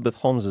in Elizabeth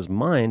Holmes's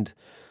mind,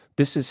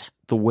 this is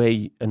the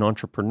way an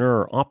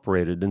entrepreneur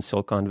operated in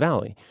Silicon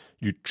Valley.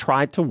 You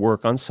tried to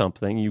work on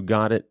something, you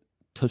got it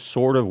to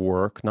sort of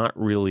work, not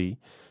really,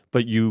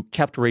 but you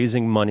kept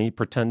raising money,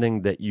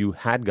 pretending that you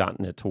had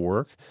gotten it to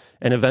work,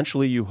 and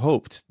eventually you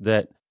hoped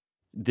that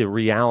the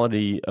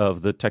reality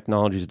of the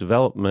technology's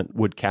development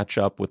would catch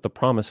up with the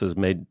promises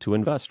made to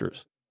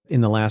investors.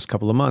 In the last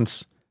couple of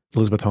months,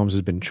 Elizabeth Holmes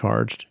has been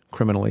charged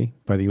criminally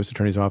by the U.S.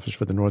 Attorney's Office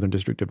for the Northern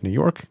District of New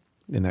York.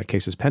 And that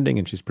case is pending,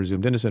 and she's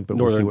presumed innocent. But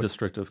Northern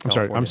District of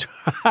California. I'm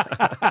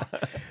sorry.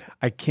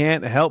 I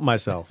can't help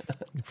myself.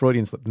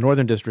 Freudian slip.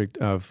 Northern District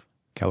of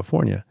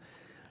California.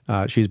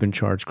 She's been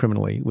charged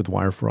criminally with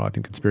wire fraud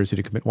and conspiracy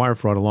to commit wire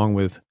fraud, along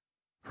with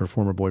her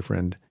former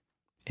boyfriend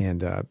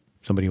and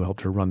somebody who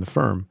helped her run the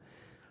firm.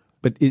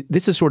 But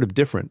this is sort of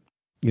different.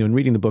 In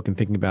reading the book and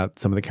thinking about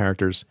some of the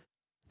characters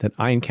that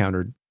I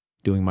encountered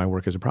doing my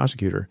work as a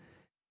prosecutor,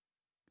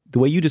 the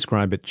way you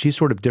describe it, she's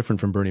sort of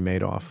different from Bernie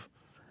Madoff.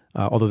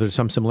 Although there's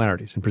some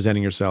similarities in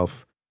presenting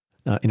yourself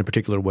in a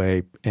particular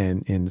way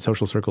and in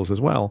social circles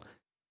as well.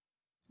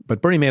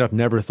 But Bernie Madoff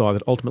never thought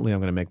that ultimately I'm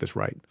going to make this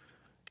right.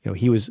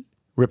 He was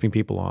ripping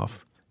people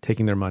off,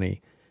 taking their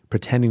money,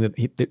 pretending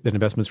that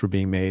investments were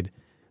being made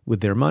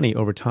with their money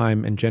over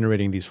time and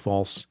generating these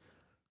false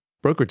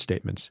brokerage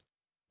statements.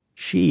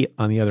 She,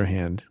 on the other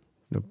hand,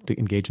 to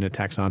engage in a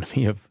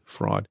taxonomy of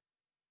fraud,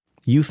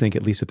 you think,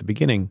 at least at the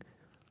beginning,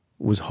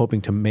 was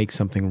hoping to make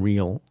something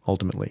real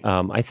ultimately.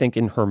 I think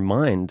in her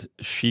mind,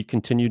 she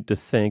continued to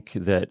think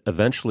that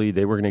eventually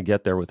they were going to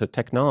get there with the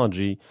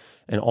technology,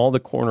 and all the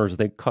corners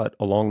they cut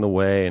along the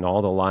way and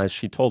all the lies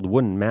she told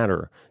wouldn't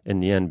matter in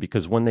the end,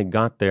 because when they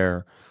got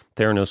there,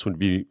 Theranos would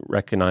be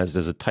recognized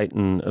as a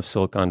titan of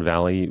Silicon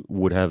Valley,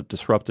 would have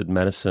disrupted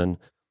medicine,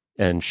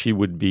 and she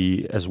would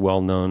be as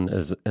well known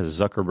as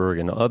Zuckerberg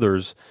and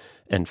others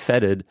and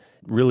feted.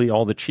 Really,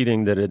 all the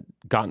cheating that had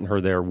gotten her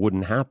there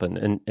wouldn't happen.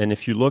 And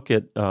if you look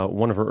at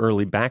one of her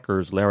early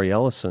backers, Larry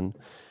Ellison,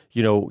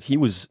 he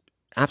was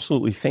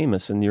absolutely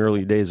famous in the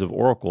early days of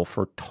Oracle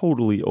for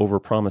totally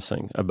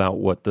overpromising about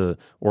what the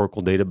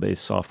Oracle database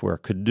software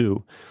could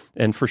do,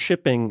 and for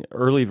shipping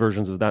early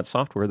versions of that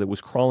software that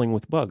was crawling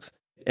with bugs.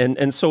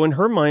 And so in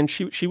her mind,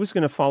 she was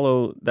going to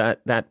follow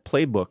that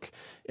playbook.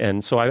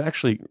 And so I've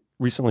actually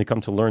recently come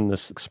to learn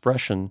this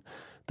expression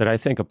that I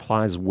think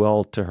applies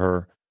well to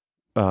her,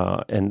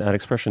 and that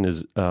expression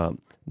is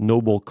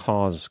noble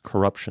cause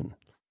corruption.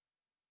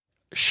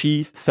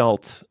 She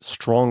felt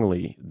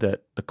strongly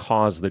that the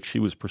cause that she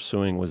was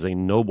pursuing was a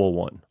noble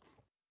one.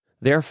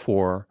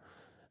 Therefore,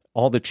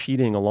 all the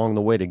cheating along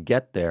the way to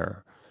get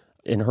there,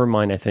 in her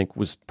mind, I think,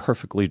 was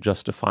perfectly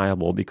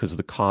justifiable because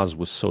the cause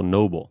was so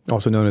noble.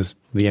 Also known as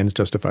the ends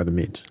justify the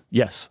means.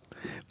 Yes.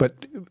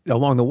 But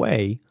along the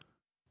way,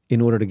 in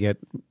order to get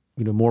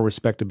more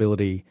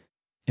respectability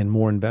and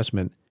more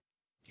investment,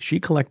 she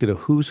collected a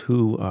who's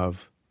who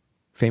of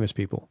famous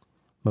people,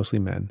 mostly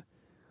men,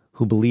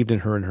 who believed in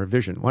her and her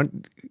vision. Why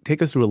don't you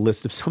take us through a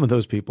list of some of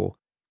those people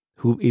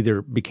who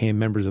either became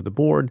members of the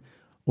board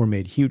or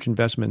made huge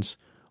investments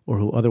or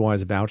who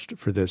otherwise vouched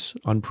for this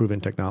unproven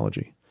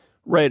technology?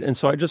 Right. And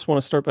so I just want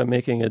to start by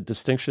making a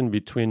distinction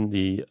between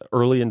the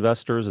early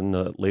investors and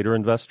the later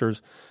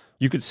investors.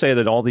 You could say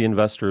that all the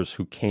investors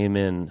who came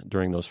in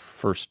during those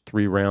first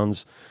 3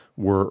 rounds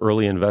were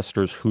early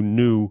investors who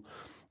knew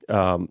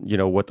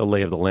what the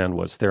lay of the land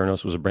was.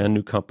 Theranos was a brand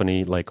new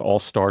company. Like all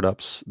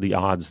startups, the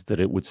odds that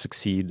it would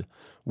succeed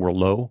were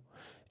low.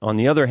 On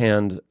the other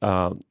hand,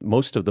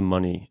 most of the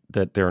money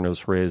that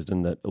Theranos raised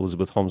and that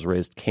Elizabeth Holmes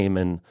raised came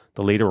in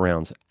the later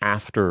rounds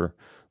after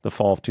the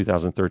fall of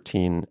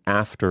 2013,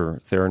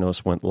 after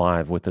Theranos went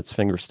live with its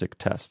fingerstick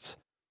tests.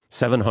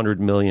 $700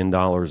 million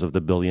of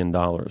the $1 billion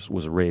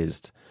was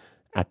raised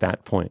at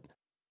that point.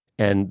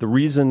 And the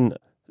reason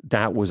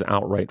that was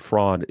outright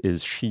fraud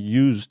is she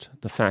used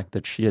the fact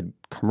that she had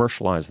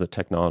commercialized the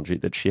technology,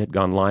 that she had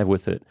gone live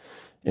with it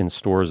in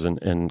stores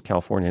in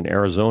California and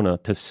Arizona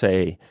to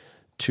say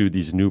to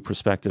these new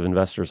prospective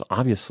investors,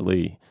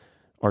 obviously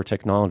our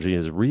technology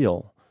is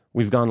real.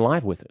 We've gone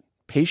live with it.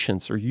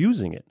 Patients are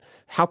using it.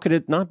 How could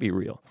it not be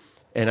real?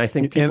 And I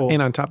think people...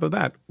 And on top of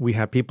that, we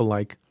have people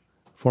like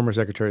former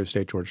Secretary of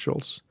State George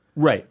Shultz.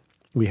 Right.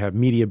 We have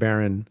media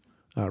baron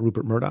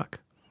Rupert Murdoch.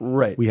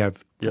 Right. We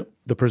have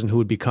the person who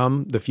would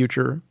become the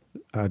future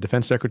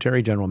Defense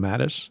Secretary, General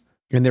Mattis,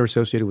 and they're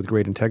associated with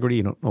great integrity.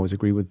 You don't always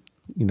agree with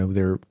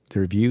their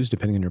views,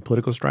 depending on your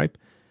political stripe.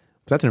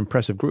 But that's an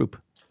impressive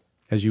group.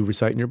 As you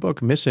recite in your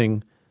book,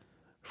 missing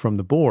from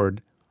the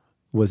board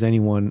was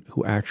anyone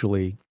who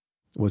actually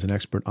was an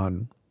expert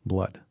on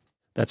blood.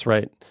 That's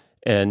right.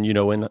 And,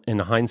 in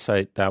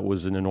hindsight, that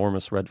was an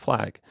enormous red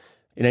flag.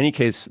 In any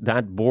case,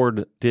 that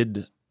board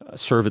did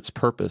serve its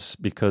purpose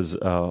because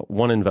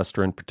one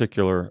investor in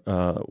particular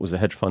was a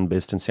hedge fund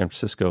based in San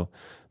Francisco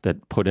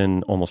that put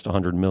in almost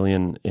 $100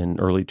 million in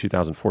early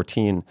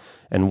 2014,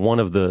 and one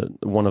of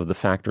the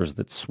factors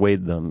that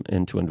swayed them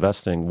into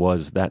investing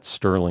was that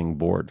sterling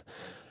board.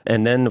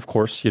 And then, of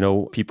course,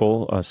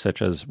 people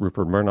such as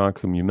Rupert Murdoch,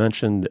 whom you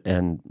mentioned,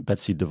 and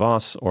Betsy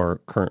DeVos,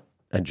 our current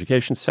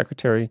education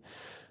secretary,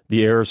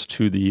 the heirs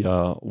to the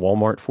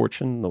Walmart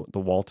fortune, the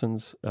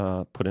Waltons,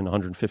 put in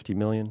 $150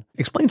 million.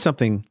 Explain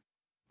something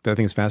that I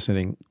think is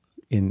fascinating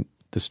in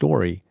the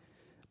story,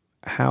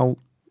 how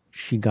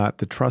she got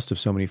the trust of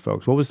so many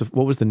folks. What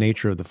was the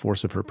nature of the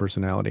force of her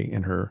personality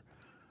and her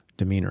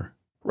demeanor?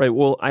 Right.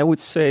 Well, I would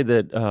say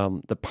that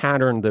the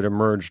pattern that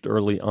emerged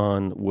early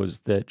on was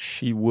that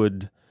she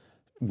would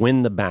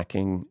win the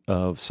backing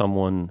of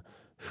someone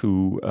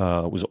who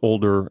was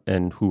older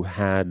and who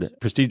had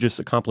prestigious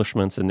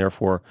accomplishments and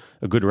therefore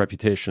a good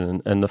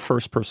reputation. And the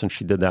first person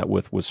she did that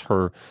with was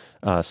her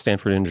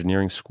Stanford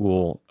Engineering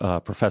School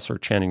professor,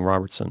 Channing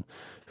Robertson,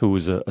 who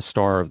was a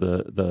star of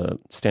the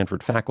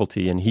Stanford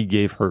faculty. And he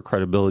gave her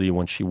credibility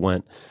when she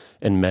went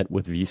and met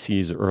with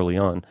VCs early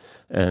on.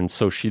 And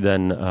so she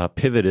then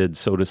pivoted,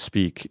 so to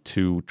speak,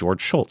 to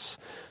George Shultz,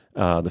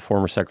 the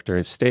former Secretary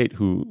of State,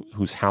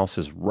 whose house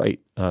is right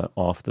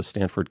off the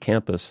Stanford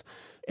campus.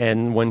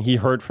 And when he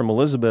heard from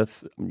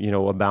Elizabeth,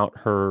 about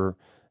her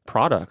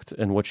product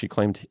and what she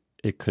claimed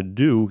it could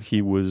do,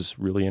 he was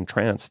really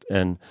entranced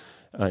and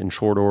in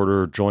short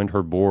order joined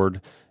her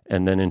board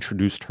and then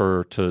introduced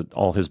her to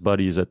all his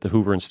buddies at the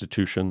Hoover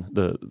Institution,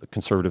 the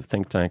conservative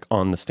think tank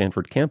on the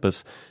Stanford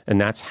campus. And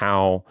that's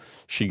how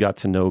she got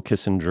to know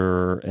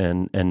Kissinger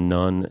and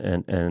Nunn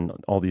and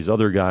all these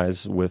other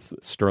guys with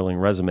sterling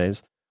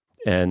resumes.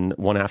 And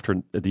one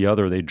after the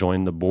other, they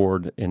joined the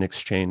board in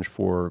exchange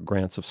for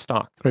grants of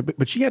stock. Right,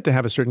 but she had to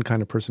have a certain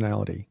kind of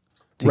personality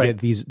to get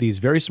these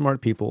very smart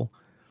people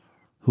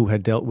who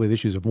had dealt with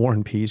issues of war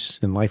and peace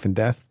and life and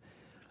death.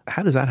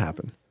 How does that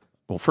happen?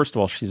 Well, first of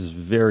all, she's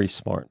very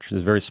smart.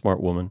 She's a very smart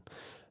woman.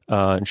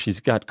 And she's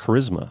got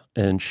charisma.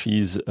 And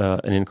she's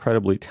an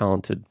incredibly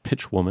talented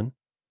pitch woman.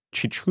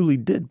 She truly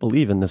did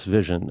believe in this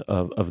vision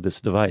of this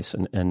device.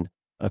 And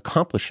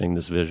accomplishing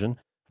this vision.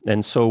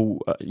 And so,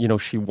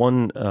 she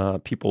won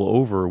people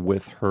over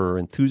with her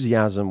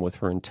enthusiasm, with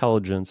her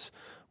intelligence,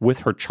 with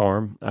her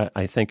charm.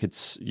 I think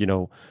it's,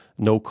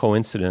 no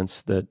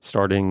coincidence that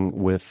starting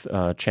with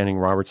Channing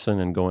Robertson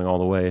and going all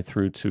the way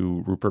through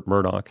to Rupert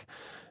Murdoch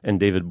and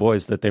David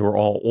Boies, that they were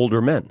all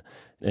older men.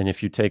 And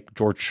if you take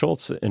George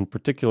Shultz in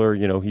particular,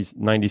 he's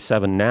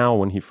 97 now.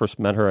 When he first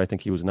met her, I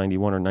think he was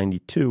 91 or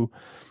 92.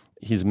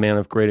 He's a man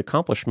of great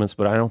accomplishments,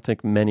 but I don't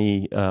think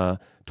many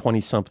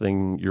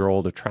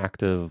 20-something-year-old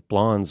attractive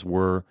blondes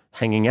were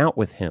hanging out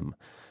with him.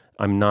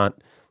 I'm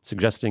not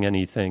suggesting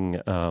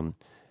anything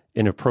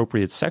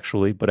inappropriate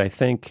sexually, but I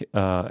think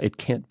it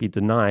can't be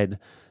denied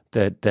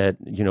that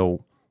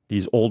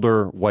these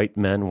older white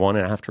men, one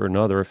after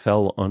another,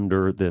 fell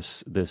under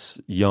this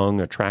young,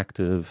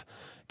 attractive,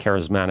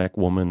 charismatic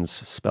woman's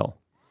spell.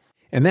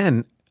 And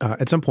then,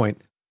 at some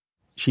point,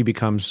 she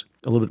becomes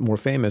a little bit more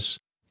famous,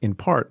 in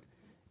part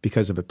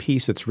because of a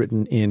piece that's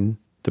written in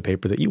the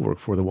paper that you work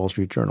for, the Wall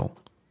Street Journal.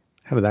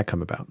 How did that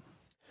come about?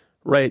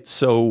 Right.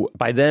 So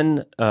by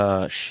then,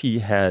 she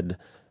had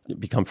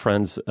become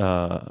friends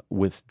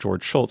with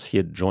George Shultz. He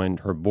had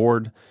joined her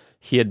board.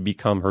 He had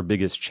become her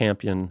biggest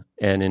champion,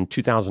 and in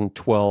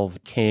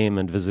 2012 came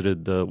and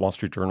visited the Wall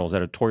Street Journal's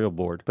editorial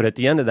board. But at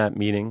the end of that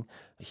meeting,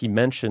 he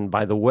mentioned,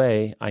 by the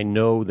way, I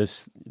know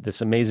this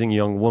amazing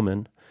young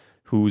woman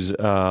who's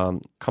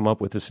come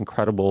up with this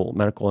incredible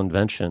medical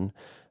invention.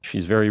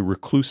 She's very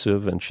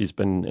reclusive, and she's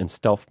been in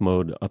stealth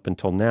mode up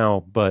until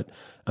now, but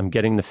I'm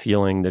getting the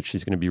feeling that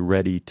she's going to be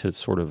ready to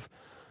sort of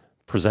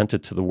present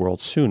it to the world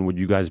soon. Would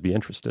you guys be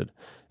interested?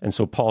 And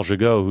so Paul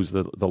Gigot, who's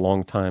the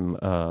longtime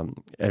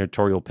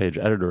editorial page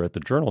editor at the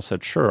Journal,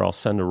 said, sure, I'll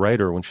send a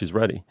writer when she's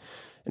ready.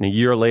 And a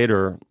year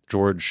later,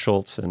 George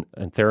Shultz and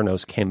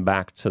Theranos came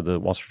back to the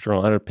Wall Street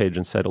Journal editor page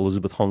and said,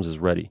 Elizabeth Holmes is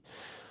ready.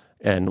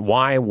 And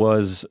why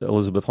was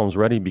Elizabeth Holmes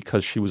ready?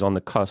 Because she was on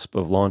the cusp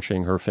of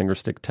launching her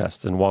fingerstick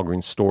tests in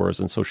Walgreens stores,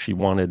 and so she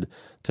wanted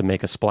to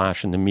make a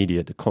splash in the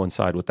media to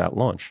coincide with that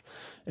launch.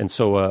 And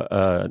so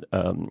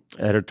an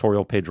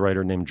editorial page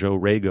writer named Joe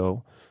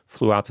Rago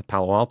flew out to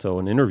Palo Alto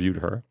and interviewed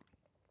her,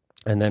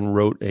 and then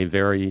wrote a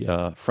very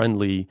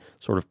friendly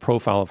sort of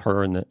profile of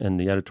her in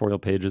the editorial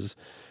pages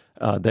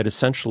that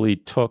essentially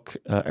took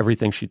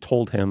everything she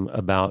told him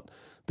about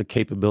the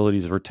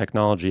capabilities of her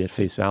technology at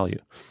face value.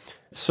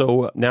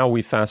 So now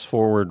we fast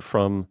forward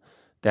from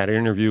that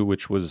interview,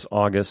 which was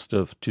August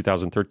of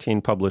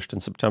 2013, published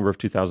in September of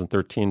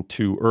 2013,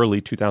 to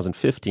early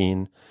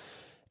 2015.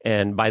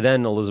 And by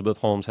then, Elizabeth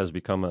Holmes has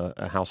become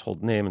a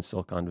household name in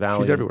Silicon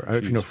Valley. She's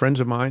everywhere. Friends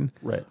of mine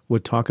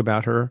would talk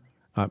about her,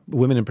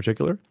 women in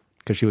particular,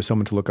 because she was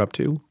someone to look up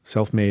to,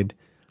 self-made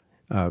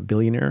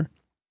billionaire.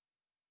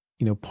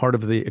 Part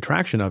of the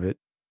attraction of it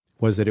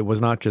was that it was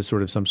not just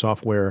sort of some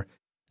software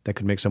that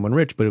could make someone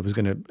rich, but it was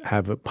going to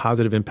have a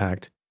positive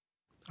impact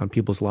on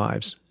people's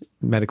lives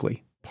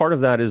medically. Part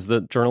of that is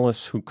that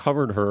journalists who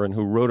covered her and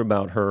who wrote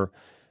about her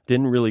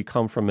didn't really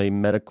come from a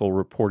medical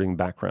reporting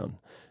background.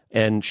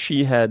 And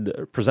she had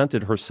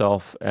presented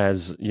herself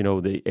as,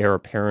 the heir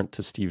apparent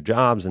to Steve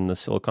Jobs in the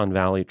Silicon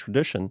Valley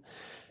tradition.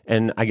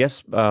 And I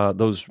guess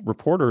those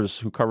reporters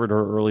who covered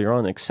her earlier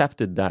on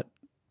accepted that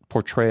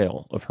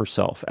portrayal of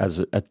herself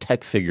as a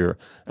tech figure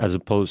as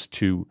opposed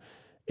to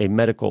a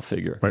medical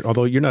figure. Right,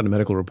 although you're not a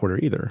medical reporter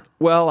either.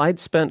 Well, I'd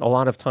spent a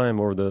lot of time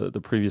over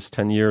the previous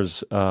 10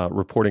 years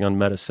reporting on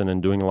medicine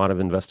and doing a lot of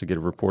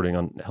investigative reporting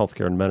on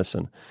healthcare and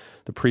medicine.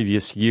 The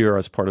previous year,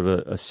 as part of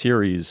a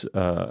series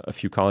a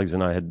few colleagues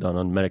and I had done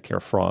on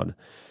Medicare fraud.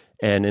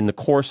 And in the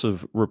course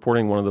of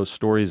reporting one of those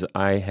stories,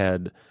 I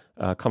had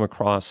come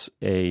across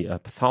a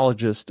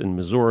pathologist in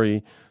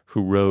Missouri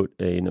who wrote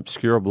an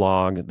obscure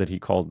blog that he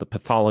called the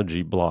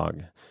Pathology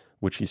Blog,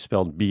 which he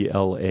spelled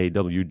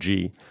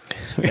B-L-A-W-G.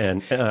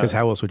 And because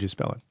how else would you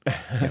spell it?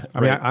 Yeah. I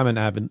mean, I'm an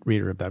avid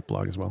reader of that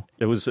blog as well.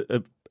 It was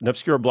an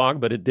obscure blog,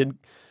 but it did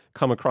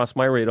come across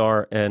my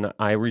radar, and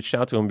I reached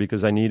out to him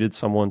because I needed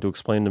someone to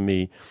explain to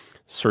me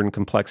certain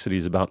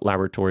complexities about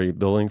laboratory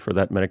billing for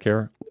that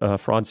Medicare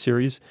fraud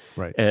series.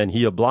 Right. And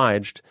he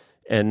obliged,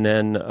 and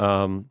then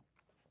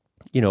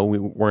we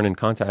weren't in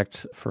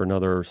contact for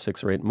another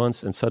 6 or 8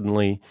 months, and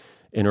suddenly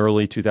in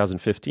early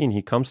 2015,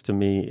 he comes to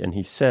me and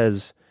he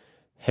says,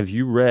 have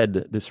you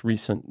read this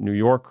recent New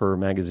Yorker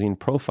magazine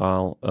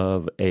profile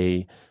of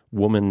a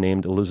woman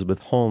named Elizabeth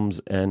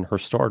Holmes and her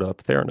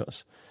startup,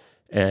 Theranos?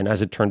 And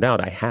as it turned out,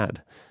 I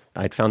had.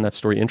 I'd found that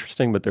story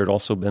interesting, but there had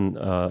also been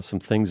some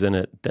things in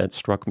it that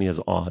struck me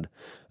as odd.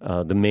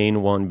 The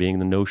main one being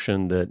the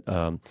notion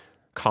that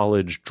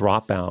college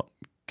dropout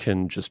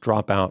can just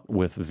drop out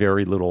with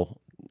very little,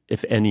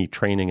 if any,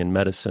 training in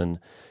medicine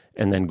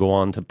and then go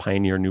on to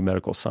pioneer new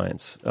medical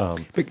science.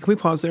 But can we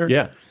pause there?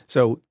 Yeah.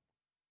 So,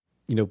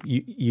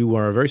 you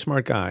are a very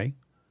smart guy.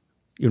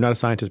 You're not a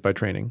scientist by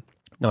training.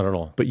 Not at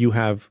all. But you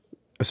have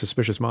a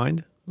suspicious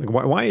mind? Like,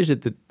 why is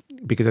it that,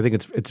 because I think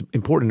it's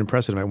important and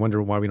impressive, and I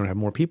wonder why we don't have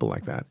more people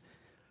like that.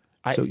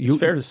 It's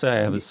fair to say I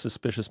have a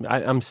suspicious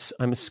mind.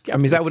 I'm a skeptic. I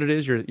mean, is that what it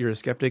is? You're a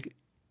skeptic?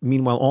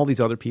 Meanwhile, all these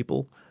other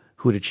people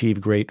who had achieved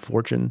great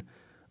fortune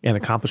and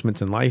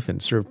accomplishments in life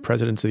and served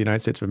presidents of the United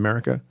States of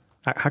America.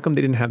 How come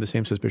they didn't have the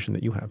same suspicion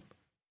that you have?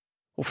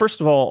 Well,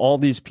 first of all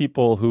these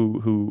people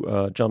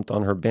who jumped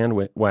on her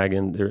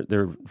bandwagon,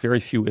 there are very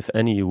few, if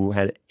any, who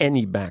had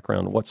any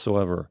background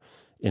whatsoever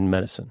in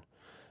medicine,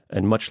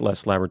 and much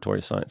less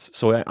laboratory science.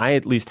 So I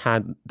at least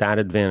had that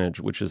advantage,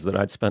 which is that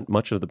I'd spent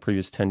much of the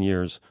previous 10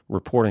 years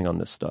reporting on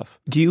this stuff.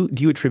 Do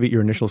you attribute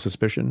your initial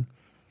suspicion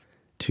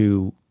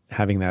to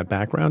having that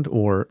background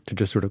or to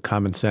just sort of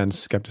common sense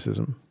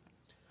skepticism?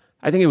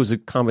 I think it was a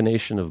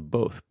combination of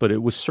both, but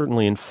it was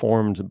certainly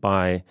informed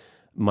by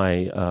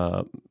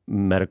my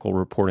medical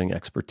reporting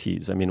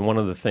expertise. I mean, one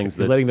of the things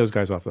You're letting those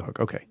guys off the hook.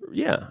 Okay.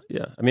 Yeah.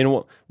 I mean,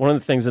 one of the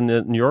things in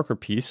the New Yorker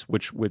piece,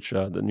 which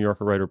the New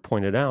Yorker writer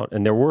pointed out,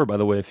 and there were, by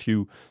the way, a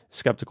few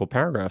skeptical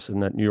paragraphs in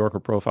that New Yorker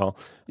profile,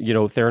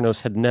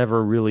 Theranos had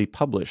never really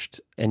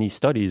published any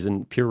studies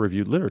in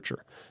peer-reviewed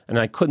literature. And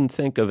I couldn't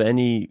think of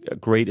any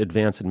great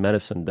advance in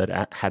medicine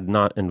that had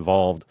not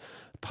involved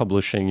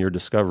publishing your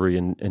discovery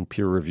in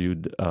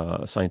peer-reviewed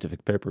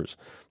scientific papers.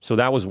 So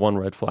that was one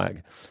red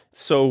flag.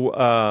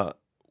 So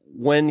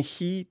when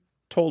he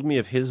told me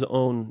of his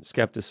own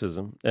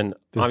skepticism, and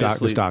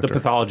obviously the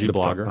pathology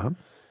blogger,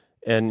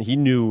 and he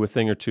knew a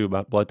thing or two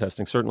about blood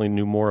testing, certainly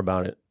knew more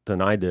about it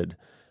than I did,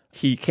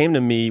 he came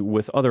to me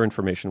with other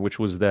information, which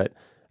was that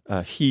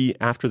he,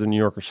 after the New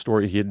Yorker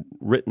story, he had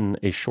written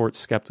a short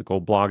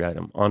skeptical blog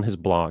item on his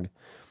blog,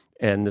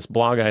 and this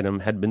blog item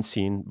had been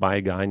seen by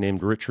a guy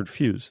named Richard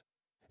Fuse.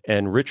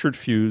 And Richard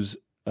Fuse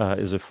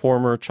is a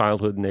former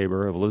childhood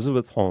neighbor of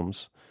Elizabeth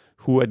Holmes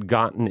who had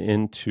gotten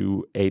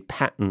into a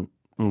patent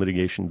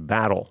litigation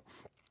battle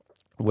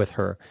with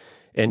her.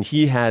 And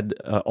he had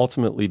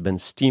ultimately been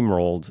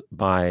steamrolled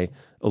by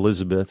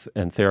Elizabeth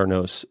and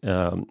Theranos,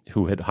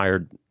 who had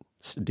hired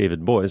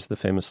David Boies, the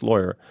famous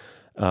lawyer,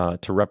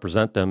 to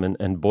represent them.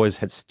 And Boies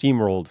had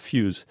steamrolled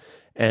Fuse.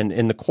 And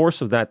in the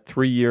course of that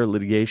 3-year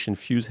litigation,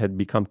 Fuse had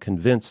become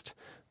convinced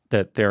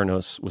that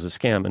Theranos was a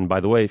scam. And by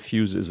the way,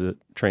 Fuse is a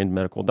trained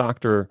medical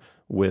doctor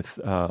with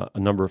a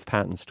number of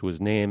patents to his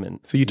name. And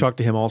so you talked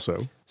to him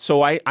also?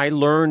 So I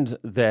learned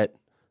that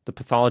the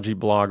pathology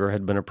blogger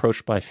had been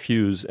approached by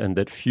Fuse and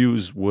that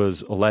Fuse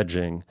was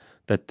alleging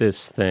that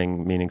this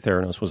thing, meaning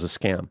Theranos, was a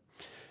scam.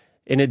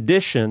 In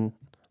addition,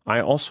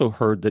 I also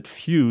heard that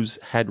Fuse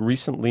had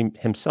recently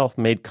himself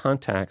made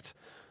contact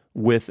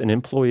with an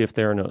employee of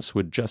Theranos who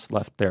had just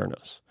left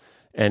Theranos.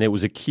 And it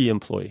was a key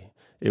employee.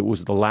 It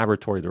was the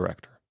laboratory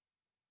director.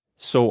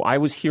 So I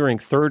was hearing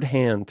third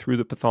hand through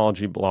the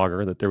pathology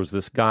blogger that there was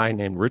this guy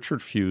named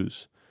Richard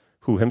Fuse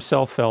who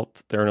himself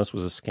felt Theranos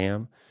was a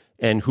scam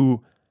and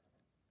who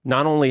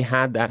not only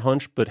had that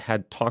hunch, but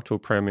had talked to a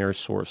primary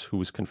source who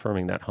was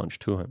confirming that hunch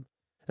to him.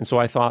 And so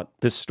I thought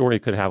this story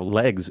could have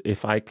legs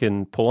if I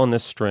can pull on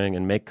this string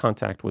and make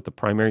contact with the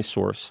primary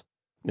source.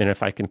 And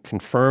if I can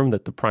confirm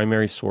that the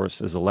primary source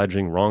is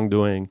alleging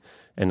wrongdoing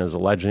and is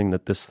alleging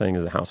that this thing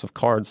is a house of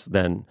cards,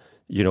 then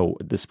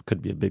this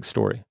could be a big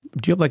story.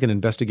 Do you have like an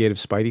investigative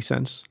spidey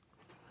sense?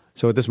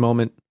 So at this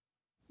moment,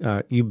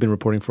 you've been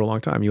reporting for a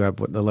long time. You have,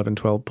 11,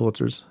 12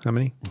 Pulitzers? How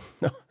many?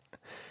 No.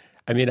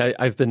 I mean,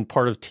 I've been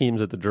part of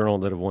teams at the Journal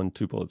that have won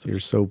 2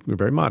 Pulitzers. You're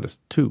very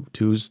modest. Two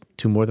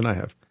more than I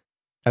have.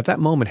 At that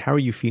moment, how are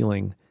you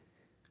feeling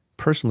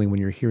personally when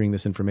you're hearing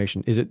this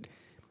information? Is it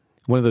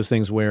one of those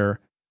things where,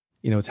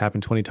 it's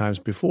happened 20 times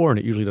before and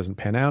it usually doesn't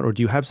pan out? Or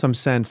do you have some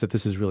sense that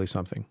this is really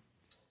something?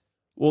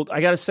 Well,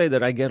 I got to say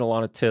that I get a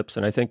lot of tips,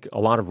 and I think a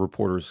lot of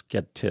reporters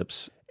get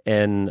tips,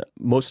 and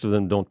most of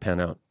them don't pan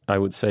out. I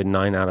would say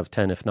 9 out of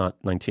 10, if not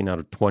 19 out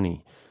of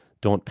 20,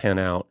 don't pan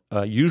out.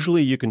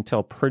 Usually you can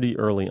tell pretty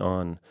early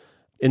on.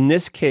 In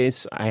this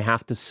case, I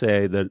have to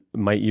say that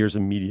my ears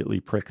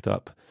immediately pricked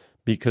up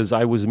because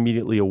I was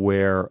immediately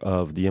aware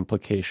of the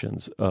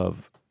implications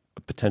of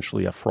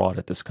potentially a fraud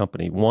at this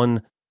company.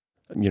 One,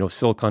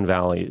 Silicon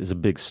Valley is a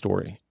big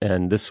story,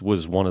 and this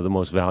was one of the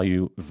most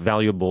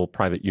valuable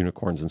private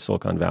unicorns in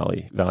Silicon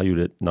Valley, valued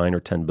at $9 or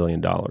 $10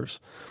 billion.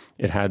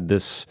 It had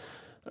this,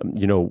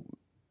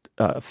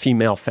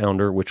 female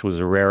founder, which was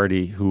a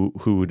rarity,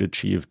 who had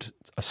achieved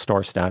a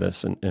star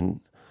status in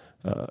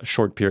a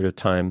short period of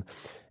time.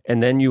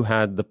 And then you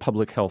had the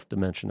public health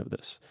dimension of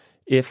this.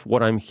 If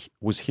what I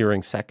was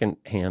hearing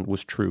secondhand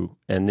was true,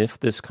 and if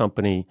this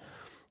company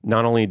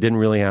not only didn't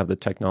really have the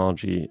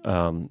technology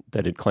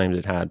that it claimed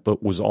it had,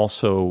 but was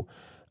also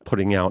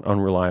putting out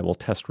unreliable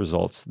test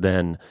results,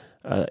 then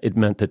it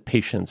meant that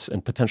patients,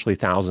 and potentially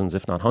thousands,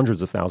 if not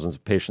hundreds of thousands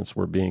of patients,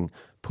 were being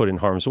put in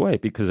harm's way.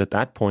 Because at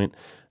that point,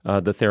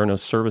 the Theranos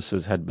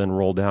services had been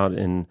rolled out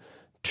in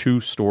 2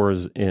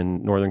 stores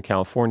in Northern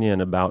California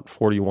and about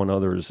 41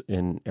 others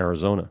in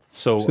Arizona.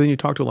 So then you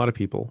talked to a lot of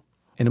people.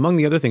 And among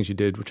the other things you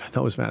did, which I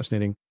thought was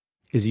fascinating,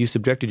 is you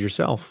subjected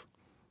yourself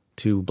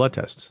to blood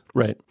tests.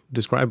 Right.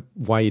 Describe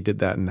why you did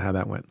that and how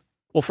that went.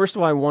 Well, first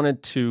of all, I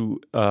wanted to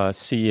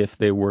see if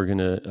they were going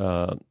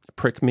to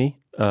prick me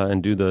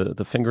and do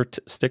the finger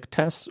stick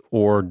test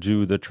or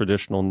do the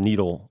traditional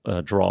needle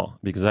draw,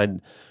 because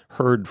I'd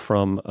heard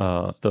from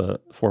the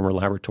former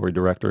laboratory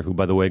director, who,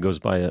 by the way, goes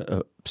by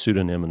a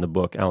pseudonym in the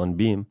book, Alan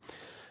Beam,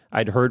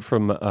 I'd heard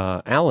from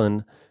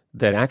Alan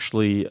that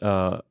actually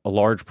a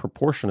large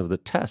proportion of the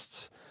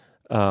tests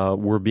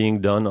were being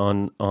done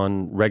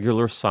on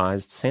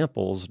regular-sized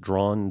samples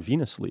drawn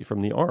venously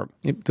from the arm.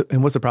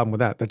 And what's the problem with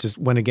that? That just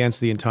went against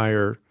the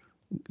entire,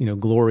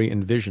 glory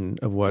and vision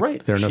of what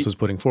Theranos was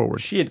putting forward.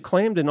 She had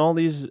claimed in all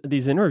these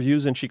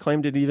interviews, and she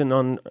claimed it even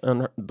on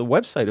the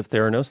website of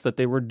Theranos, that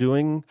they were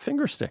doing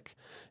fingerstick,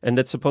 and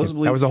that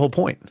supposedly that was the whole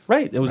point.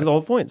 Right, it was the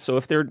whole point. So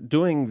if they're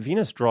doing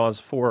venous draws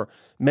for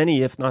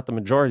many, if not the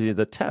majority of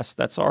the tests,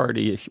 that's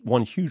already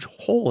one huge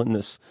hole in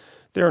this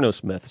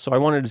Theranos myth. So I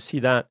wanted to see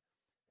that.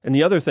 And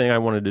the other thing I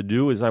wanted to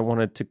do is I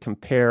wanted to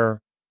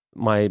compare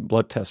my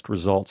blood test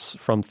results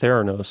from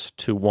Theranos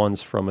to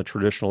ones from a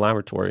traditional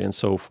laboratory. And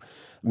so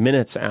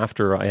minutes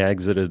after I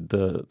exited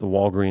the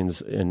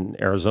Walgreens in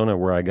Arizona,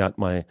 where I got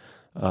my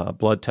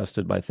blood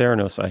tested by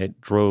Theranos, I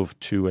drove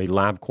to a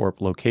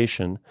LabCorp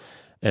location,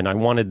 and I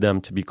wanted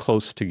them to be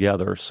close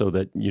together so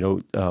that,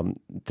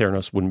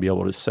 Theranos wouldn't be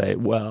able to say,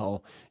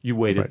 well, you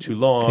waited too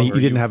long. And you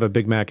didn't have a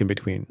Big Mac in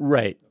between.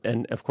 Right.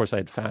 And of course I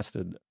had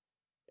fasted.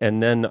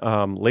 And then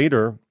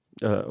later,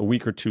 a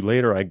week or two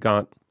later, I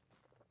got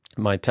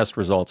my test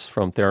results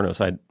from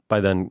Theranos. I'd by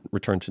then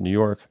returned to New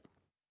York,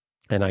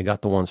 and I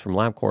got the ones from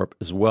LabCorp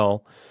as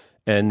well.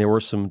 And there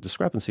were some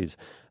discrepancies.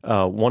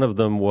 One of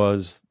them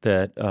was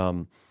that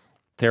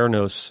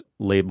Theranos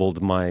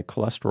labeled my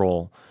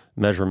cholesterol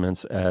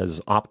measurements as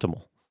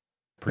optimal.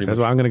 That's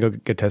why I'm going to go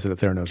get tested at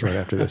Theranos right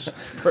after this.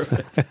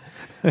 Perfect.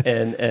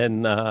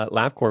 And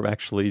LabCorp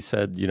actually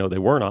said, they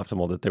weren't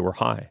optimal, that they were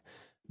high.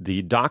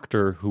 The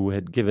doctor who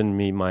had given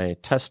me my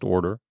test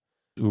order,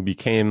 who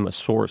became a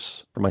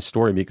source for my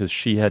story because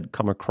she had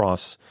come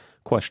across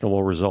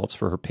questionable results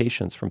for her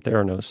patients from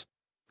Theranos,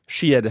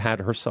 she had had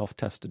herself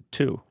tested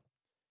too.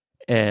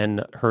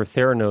 And her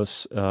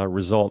Theranos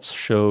results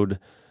showed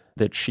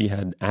that she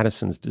had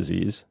Addison's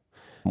disease,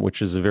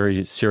 which is a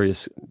very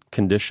serious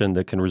condition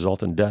that can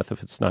result in death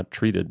if it's not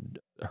treated.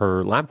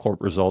 Her LabCorp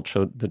result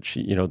showed that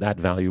she, that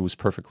value was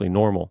perfectly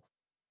normal.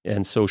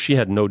 And so she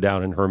had no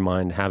doubt in her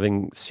mind,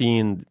 having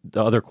seen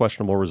the other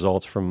questionable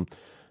results from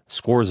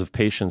scores of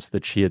patients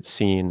that she had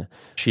seen,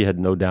 she had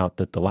no doubt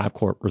that the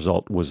LabCorp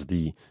result was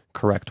the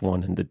correct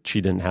one and that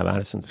she didn't have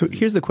Addison's disease. So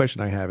here's the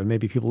question I have, and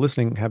maybe people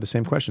listening have the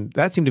same question.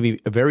 That seemed to be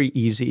a very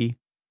easy,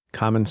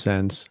 common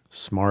sense,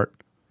 smart,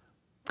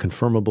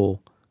 confirmable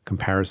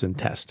comparison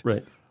test.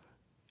 Right.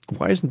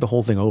 Why isn't the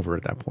whole thing over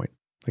at that point?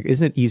 Like,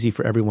 isn't it easy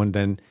for everyone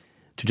then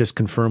to just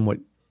confirm what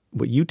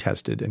you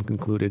tested and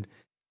concluded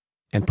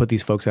and put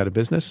these folks out of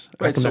business?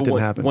 How come that didn't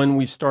happen? When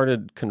we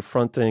started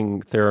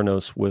confronting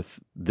Theranos with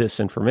this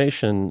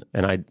information,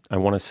 and I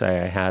want to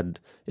say I had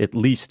at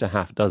least a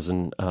half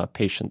dozen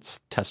patients'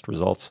 test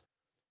results,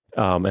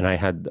 and I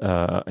had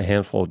a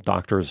handful of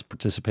doctors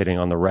participating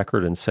on the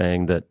record and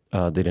saying that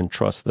they didn't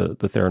trust the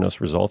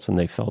Theranos results and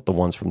they felt the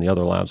ones from the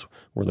other labs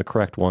were the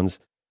correct ones.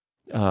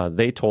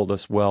 They told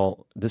us,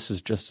 well, this is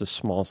just a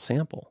small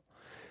sample.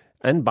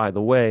 And by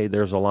the way,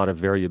 there's a lot of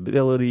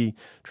variability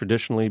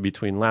traditionally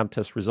between lab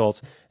test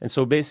results. And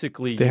so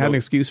basically... They had an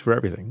excuse for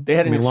everything. They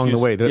had an excuse. Along the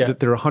way.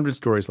 There are 100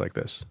 stories like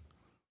this.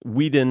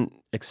 We didn't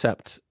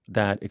accept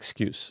that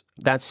excuse.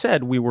 That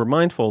said, we were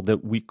mindful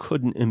that we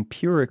couldn't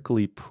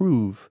empirically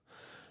prove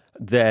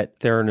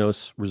that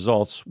Theranos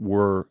results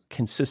were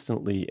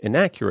consistently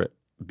inaccurate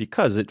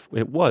because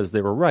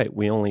they were right.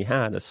 We only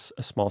had a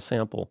small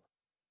sample.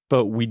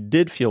 But we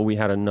did feel we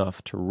had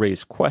enough to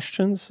raise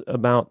questions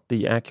about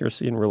the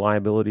accuracy and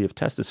reliability of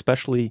tests,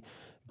 especially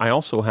I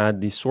also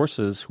had these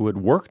sources who had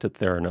worked at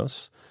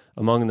Theranos,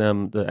 among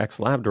them the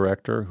ex-lab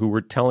director, who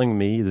were telling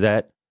me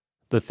that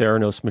the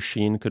Theranos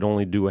machine could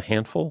only do a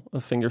handful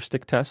of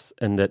fingerstick tests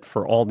and that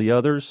for all the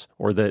others,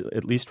 or that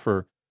at least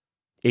for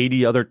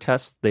 80 other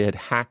tests, they had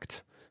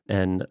hacked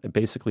and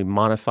basically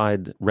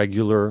modified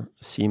regular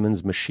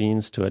Siemens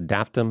machines to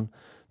adapt them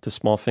to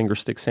small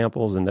fingerstick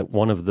samples, and that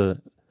one of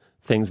the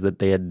things that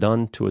they had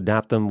done to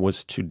adapt them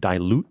was to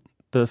dilute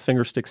the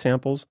fingerstick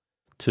samples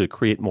to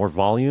create more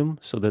volume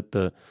so that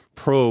the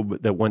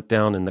probe that went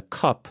down in the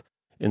cup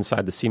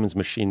inside the Siemens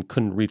machine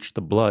couldn't reach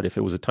the blood if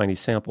it was a tiny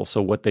sample.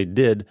 So what they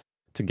did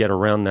to get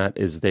around that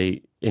is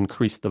they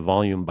increased the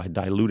volume by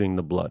diluting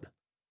the blood.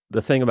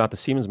 The thing about the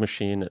Siemens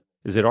machine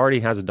is it already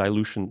has a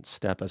dilution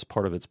step as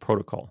part of its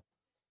protocol.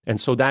 And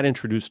so that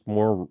introduced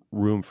more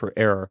room for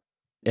error.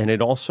 And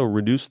it also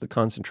reduced the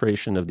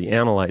concentration of the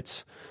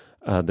analytes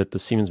that the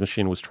Siemens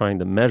machine was trying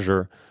to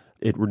measure.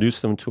 It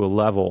reduced them to a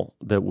level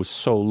that was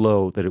so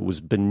low that it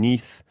was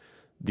beneath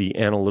the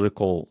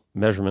analytical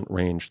measurement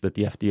range that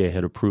the FDA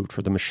had approved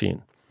for the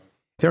machine.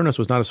 Theranos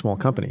was not a small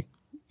company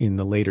in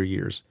the later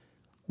years.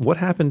 What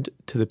happened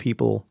to the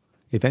people,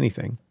 if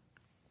anything,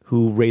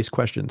 who raised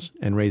questions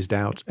and raised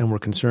doubts and were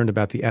concerned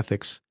about the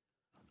ethics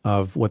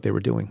of what they were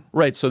doing?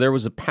 Right. So there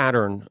was a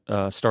pattern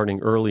starting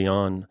early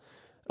on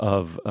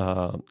of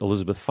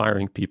Elizabeth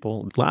firing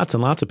people. Lots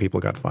and lots of people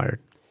got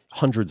fired.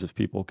 Hundreds of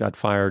people got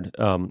fired,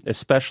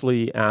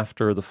 especially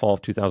after the fall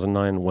of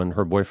 2009 when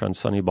her boyfriend,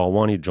 Sunny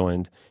Balwani,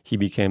 joined. He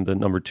became the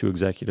number 2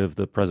 executive,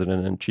 the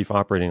president and chief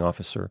operating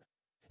officer.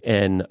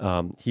 And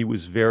he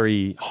was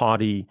very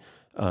haughty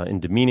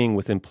and demeaning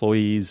with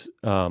employees.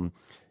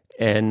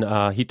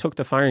 And he took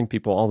to firing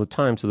people all the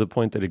time, to the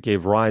point that it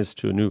gave rise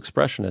to a new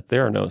expression at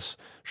Theranos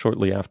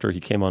shortly after he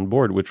came on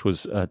board, which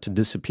was to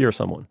disappear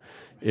someone.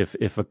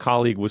 If a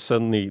colleague was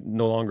suddenly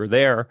no longer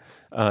there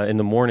in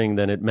the morning,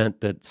 then it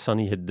meant that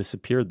Sonny had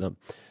disappeared them.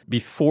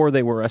 Before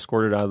they were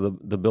escorted out of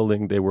the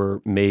building, they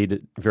were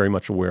made very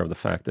much aware of the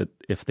fact that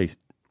if they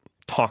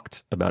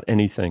talked about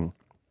anything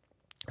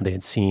they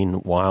had seen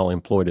while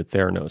employed at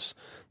Theranos,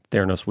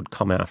 Theranos would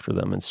come after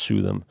them and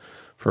sue them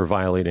for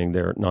violating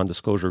their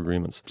non-disclosure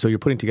agreements. So you're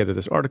putting together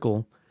this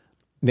article.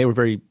 They were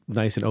very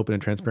nice and open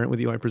and transparent with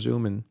you, I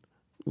presume, and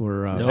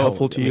were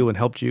helpful to you and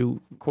helped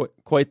you?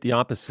 Quite the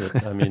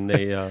opposite. I mean,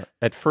 they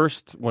at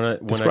first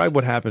describe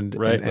what happened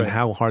and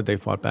how hard they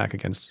fought back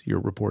against your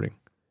reporting.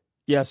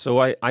 Yeah, so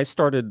I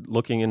started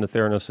looking into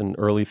Theranos in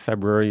early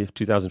February of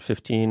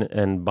 2015,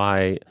 and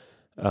by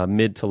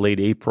mid to late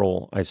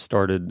April, I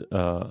started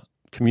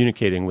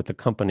communicating with the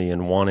company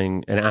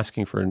and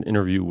asking for an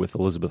interview with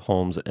Elizabeth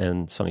Holmes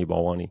and Sonny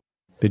Balwani.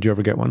 Did you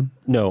ever get one?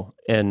 No,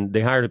 and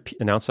they hired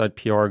an outside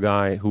PR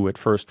guy who at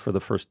first, for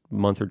the first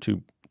month or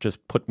two,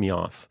 just put me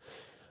off.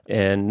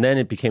 And then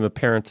it became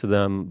apparent to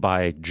them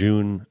by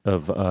June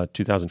of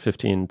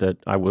 2015 that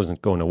I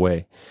wasn't going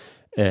away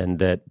and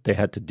that they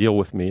had to deal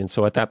with me. And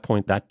so at that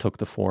point, that took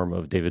the form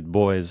of David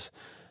Boies.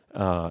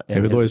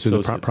 David Boies is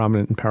a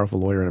prominent and powerful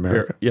lawyer in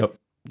America. Yep.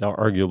 Now,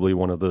 arguably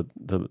one of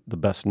the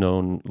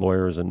best-known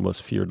lawyers and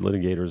most feared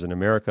litigators in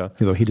America.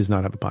 Although he does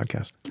not have a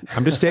podcast.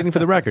 I'm just stating for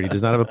the record, he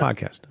does not have a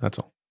podcast. That's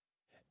all.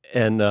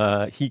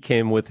 And he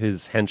came with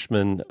his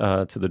henchmen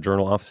to the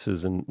Journal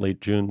offices in late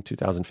June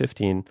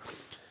 2015.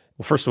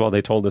 Well, first of all,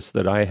 they told us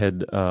that I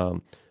had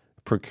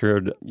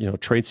procured,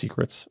 trade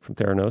secrets from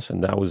Theranos,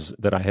 and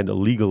that I had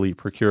illegally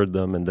procured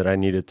them, and that I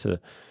needed to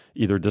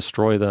either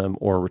destroy them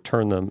or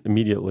return them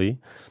immediately.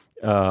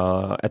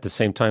 At the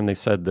same time, they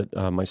said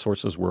that my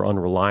sources were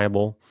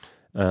unreliable,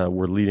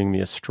 were leading me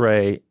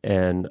astray,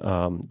 and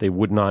they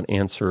would not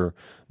answer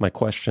my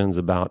questions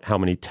about how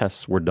many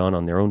tests were done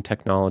on their own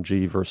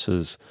technology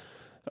versus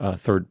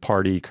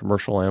third-party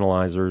commercial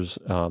analyzers.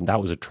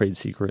 That was a trade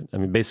secret. I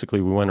mean,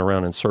 basically, we went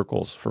around in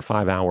circles for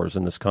 5 hours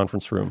in this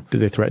conference room. Did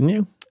they threaten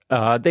you?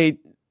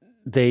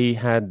 They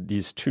had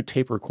these 2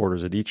 tape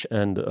recorders at each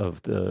end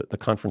of the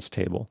conference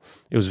table.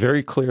 It was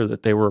very clear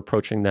that they were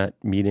approaching that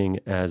meeting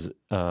as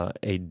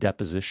a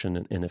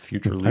deposition in a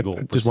future legal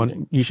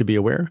proceeding. You should be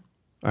aware.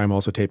 I'm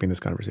also taping this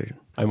conversation.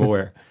 I'm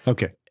aware.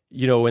 Okay.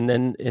 And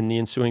then in the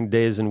ensuing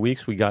days and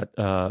weeks, we got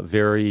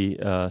very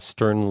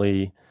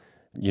sternly,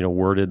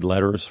 worded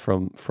letters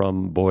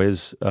from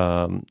Boies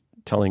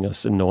telling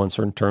us in no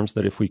uncertain terms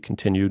that if we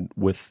continued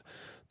with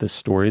this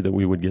story, that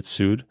we would get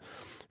sued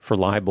for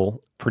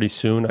libel. Pretty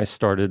soon, I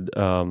started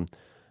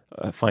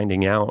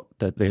finding out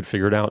that they had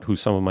figured out who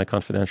some of my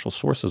confidential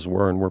sources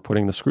were and were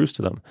putting the screws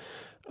to them.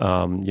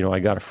 I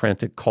got a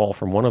frantic call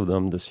from one of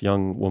them, this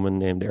young woman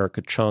named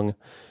Erica Chung.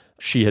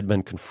 She had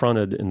been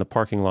confronted in the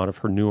parking lot of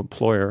her new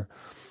employer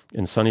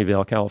in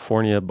Sunnyvale,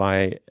 California,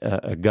 by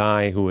a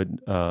guy who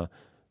had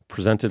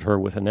presented her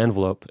with an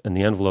envelope, and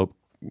the envelope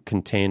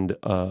contained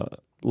a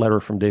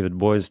letter from David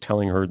Boies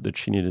telling her that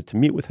she needed to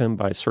meet with him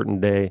by a certain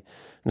day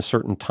and a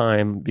certain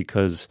time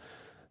because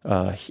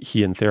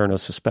he and Theranos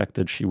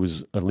suspected she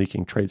was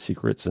leaking trade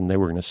secrets and they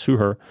were going to sue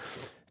her.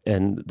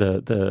 And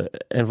the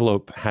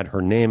envelope had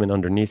her name, and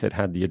underneath it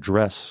had the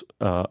address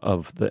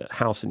of the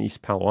house in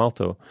East Palo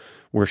Alto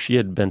where she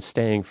had been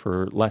staying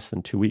for less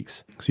than 2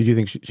 weeks. So do you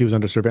think she was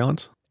under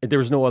surveillance? There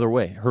was no other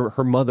way.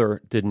 Her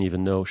mother didn't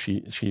even know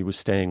she was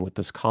staying with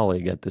this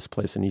colleague at this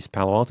place in East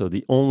Palo Alto.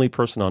 The only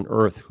person on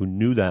earth who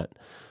knew that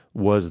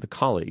was the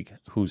colleague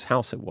whose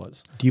house it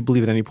was. Do you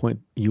believe at any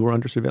point you were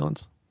under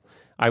surveillance?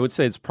 I would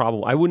say it's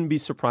probable. I wouldn't be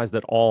surprised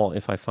at all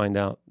if I find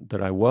out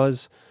that I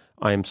was.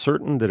 I am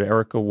certain that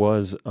Erica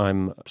was.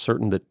 I'm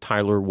certain that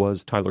Tyler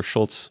was. Tyler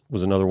Schultz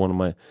was another one of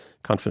my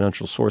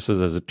confidential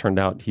sources. As it turned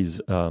out, he's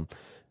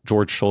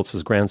George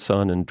Schultz's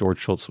grandson, and George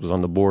Schultz was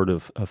on the board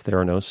of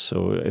Theranos.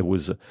 So it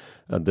was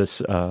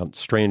this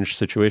strange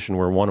situation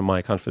where one of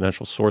my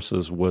confidential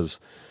sources was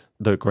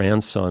the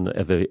grandson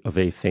of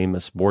a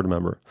famous board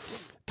member.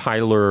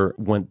 Tyler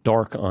went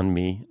dark on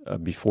me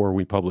before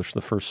we published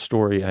the first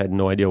story. I had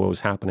no idea what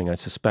was happening. I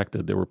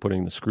suspected they were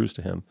putting the screws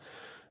to him.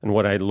 And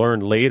what I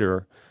learned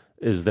later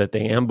is that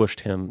they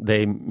ambushed him,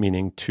 they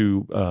meaning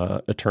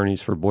 2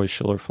 attorneys for Boies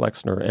Schiller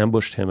Flexner,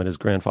 ambushed him at his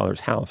grandfather's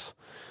house.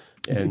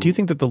 And do you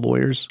think that the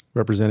lawyers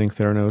representing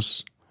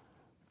Theranos,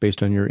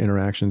 based on your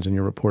interactions and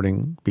your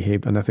reporting,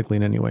 behaved unethically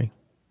in any way?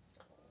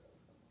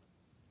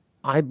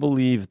 I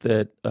believe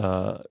that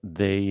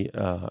they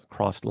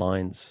crossed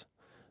lines.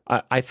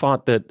 I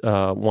thought that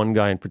one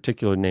guy in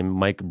particular named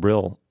Mike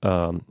Brill,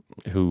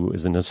 who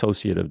is an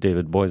associate of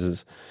David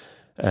Boies's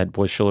at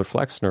Boies Schiller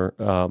Flexner,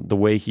 the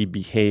way he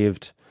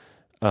behaved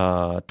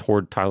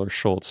toward Tyler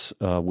Schultz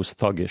was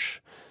thuggish.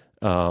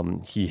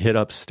 He hid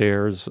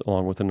upstairs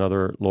along with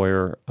another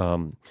lawyer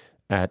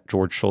at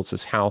George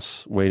Schultz's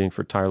house waiting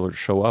for Tyler to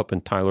show up,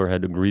 and Tyler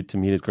had agreed to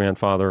meet his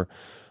grandfather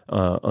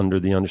under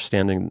the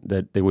understanding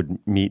that they would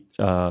meet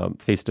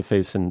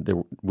face-to-face and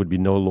there would be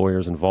no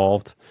lawyers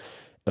involved.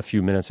 A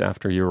few minutes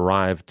after he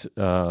arrived,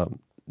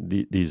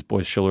 these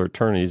Boies Schiller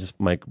attorneys,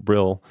 Mike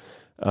Brill,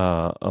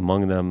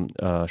 among them,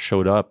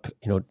 showed up,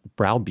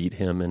 browbeat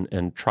him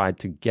and tried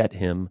to get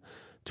him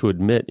to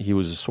admit he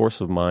was a source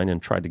of mine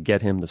and tried to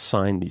get him to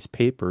sign these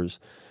papers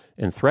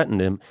and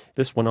threatened him.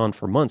 This went on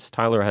for months.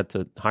 Tyler had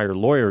to hire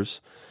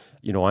lawyers.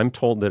 I'm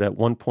told that at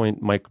one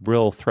point Mike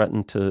Brill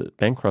threatened to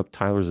bankrupt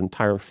Tyler's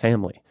entire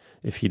family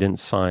if he didn't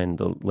sign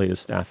the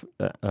latest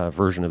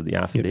version of the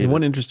affidavit. And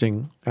one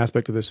interesting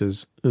aspect of this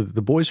is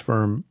the Boies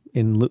firm,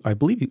 I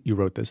believe you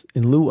wrote this,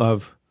 in lieu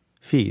of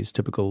fees,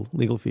 typical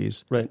legal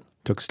fees, right,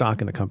 took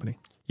stock in the company.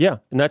 Yeah,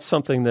 and that's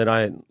something that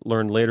I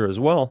learned later as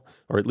well,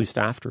 or at least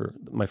after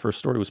my first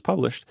story was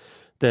published,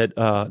 that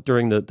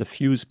during the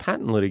Fuse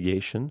patent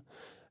litigation,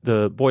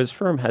 the Boies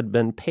firm had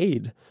been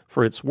paid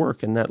for its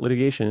work in that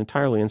litigation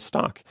entirely in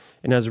stock.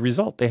 And as a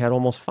result, they had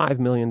almost $5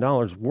 million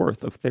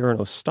worth of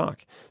Theranos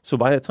stock. So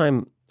by the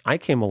time I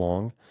came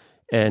along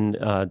and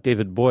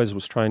David Boies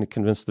was trying to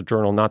convince the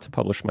Journal not to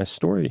publish my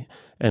story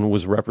and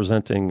was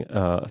representing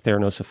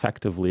Theranos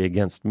effectively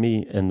against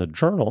me and the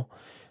Journal,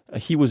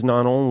 he was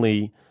not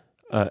only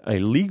a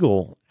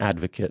legal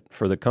advocate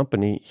for the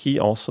company, he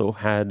also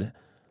had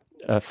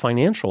a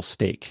financial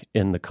stake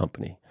in the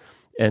company.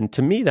 And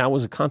to me, that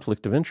was a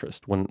conflict of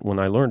interest when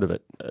I learned of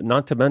it.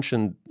 Not to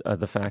mention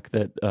the fact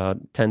that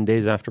 10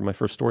 days after my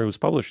first story was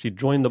published, he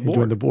joined the board. He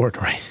joined the board,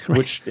 right.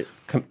 Which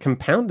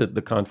compounded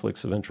the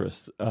conflicts of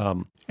interest.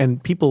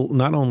 And people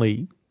not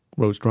only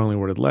wrote strongly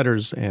worded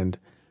letters and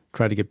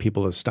tried to get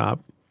people to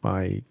stop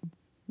by,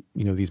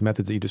 these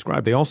methods that you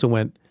described, they also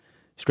went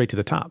straight to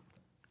the top,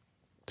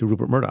 to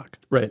Rupert Murdoch.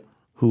 Right.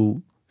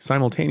 Who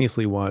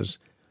simultaneously was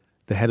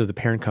the head of the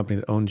parent company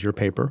that owns your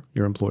paper,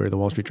 your employer, the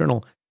Wall Street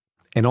Journal,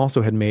 and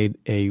also had made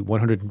a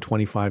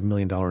 $125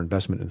 million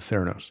investment in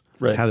Theranos.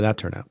 Right. How did that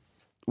turn out?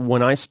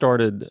 When I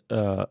started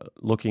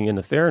looking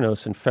into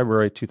Theranos in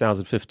February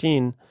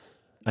 2015,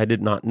 I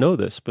did not know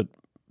this, but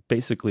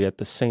basically at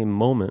the same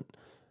moment,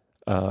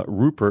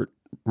 Rupert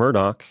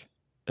Murdoch,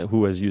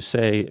 who, as you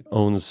say,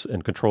 owns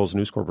and controls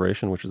News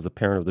Corporation, which is the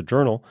parent of the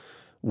Journal,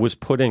 was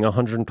putting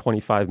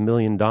 $125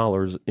 million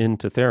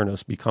into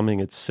Theranos, becoming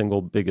its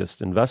single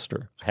biggest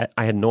investor.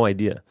 I had no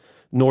idea.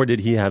 Nor did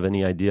he have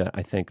any idea,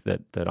 I think,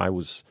 that I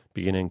was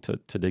beginning to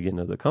dig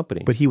into the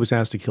company. But he was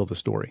asked to kill the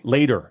story.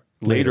 Later.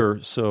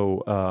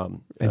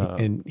 So,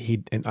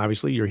 and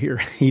obviously you're here.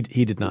 He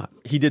did not.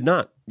 He did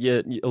not.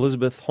 Yeah,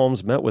 Elizabeth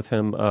Holmes met with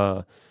him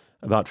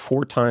about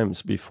 4 or 5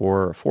 times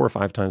before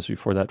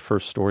that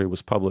first story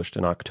was published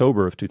in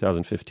October of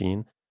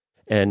 2015.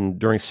 And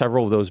during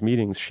several of those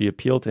meetings, she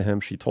appealed to him.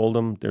 She told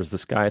him, there's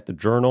this guy at the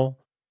Journal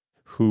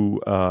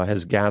who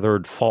has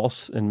gathered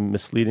false and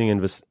misleading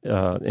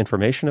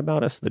information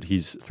about us that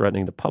he's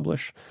threatening to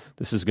publish.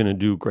 This is going to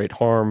do great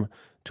harm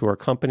to our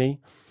company.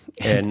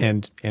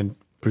 And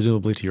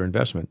presumably to your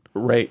investment.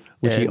 Right.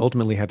 Which he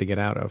ultimately had to get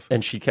out of.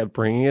 And she kept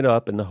bringing it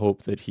up in the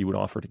hope that he would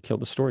offer to kill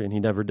the story, and he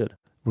never did.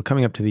 We're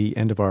coming up to the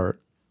end of our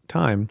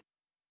time.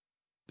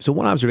 So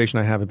one observation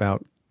I have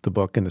about the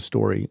book and the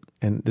story,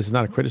 and this is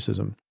not a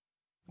criticism,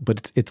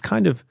 but it's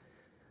kind of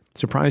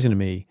surprising to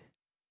me.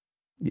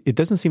 It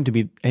doesn't seem to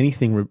be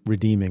anything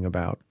redeeming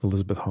about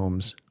Elizabeth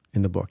Holmes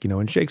in the book.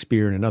 In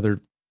Shakespeare and in other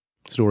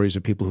stories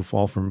of people who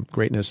fall from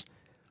greatness,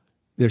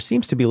 there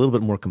seems to be a little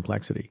bit more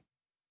complexity.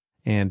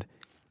 And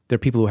there are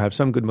people who have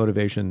some good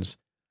motivations,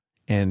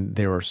 and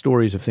there are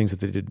stories of things that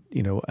they did,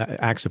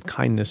 acts of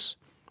kindness,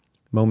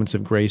 moments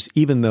of grace,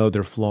 even though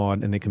they're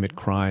flawed and they commit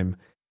crime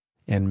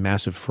and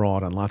massive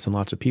fraud on lots and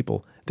lots of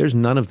people. There's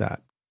none of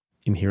that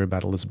in here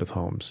about Elizabeth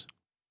Holmes.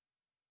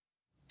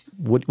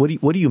 What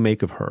do you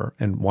make of her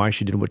and why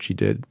she did what she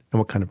did and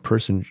what kind of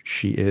person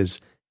she is,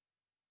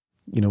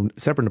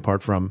 separate and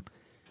apart from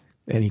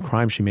any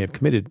crime she may have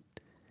committed?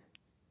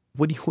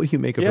 What do you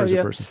make of her as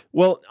a person?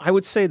 Well, I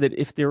would say that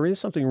if there is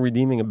something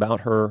redeeming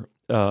about her,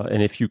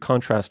 and if you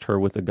contrast her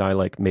with a guy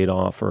like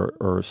Madoff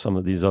or some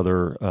of these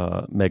other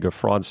mega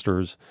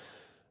fraudsters,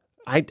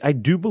 I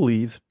do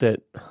believe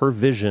that her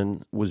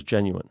vision was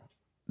genuine.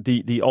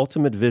 The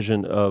ultimate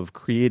vision of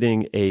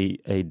creating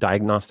a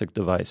diagnostic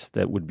device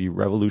that would be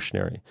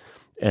revolutionary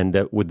and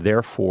that would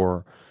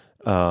therefore,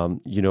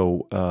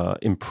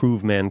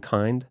 improve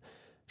mankind,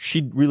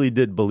 she really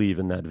did believe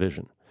in that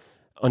vision.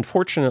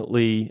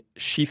 Unfortunately,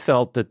 she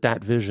felt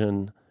that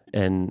vision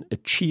and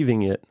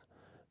achieving it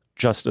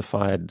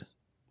justified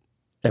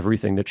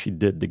everything that she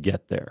did to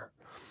get there.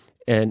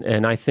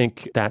 And I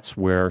think that's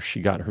where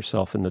she got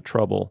herself into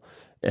trouble,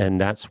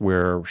 and that's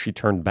where she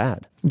turned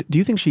bad. Do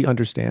you think she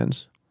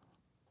understands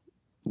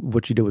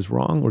what she did was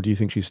wrong, or do you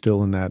think she's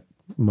still in that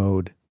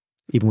mode,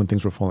 even when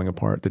things were falling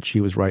apart, that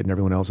she was right and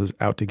everyone else is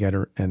out to get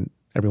her and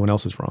everyone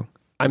else is wrong?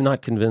 I'm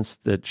not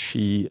convinced that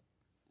she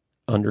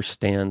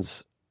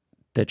understands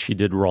that she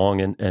did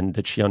wrong and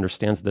that she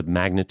understands the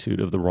magnitude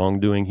of the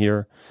wrongdoing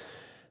here.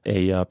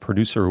 A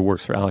producer who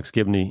works for Alex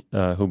Gibney,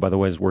 who, by the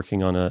way, is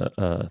working on a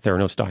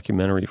Theranos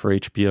documentary for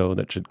HBO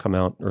that should come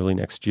out early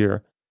next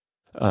year,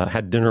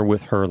 had dinner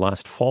with her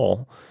last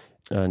fall,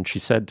 and she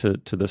said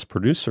to this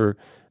producer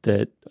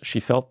that she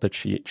felt that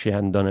she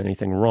hadn't done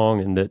anything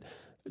wrong, and that,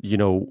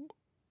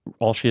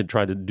 all she had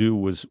tried to do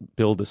was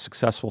build a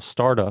successful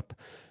startup,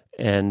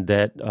 and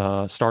that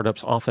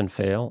startups often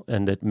fail,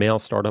 and that male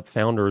startup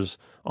founders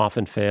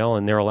often fail,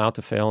 and they're allowed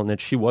to fail, and that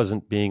she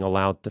wasn't being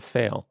allowed to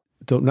fail.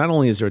 So not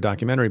only is there a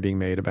documentary being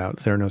made about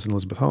Theranos and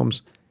Elizabeth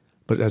Holmes,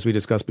 but as we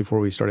discussed before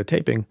we started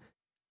taping,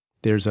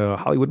 there's a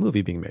Hollywood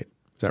movie being made.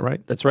 Is that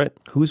right? That's right.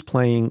 Who's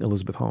playing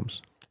Elizabeth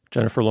Holmes?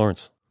 Jennifer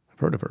Lawrence. I've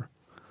heard of her.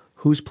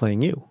 Who's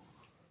playing you?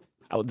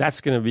 Oh, that's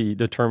going to be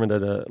determined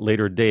at a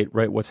later date,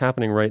 right? What's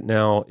happening right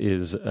now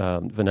is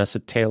Vanessa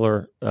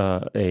Taylor,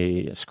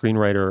 a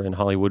screenwriter in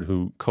Hollywood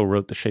who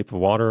co-wrote The Shape of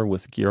Water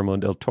with Guillermo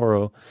del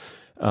Toro,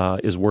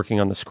 is working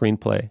on the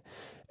screenplay.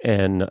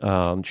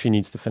 And she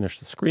needs to finish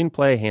the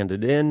screenplay, hand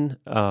it in.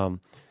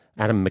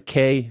 Adam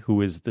McKay,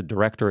 who is the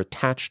director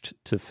attached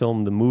to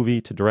film the movie,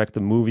 to direct the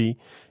movie,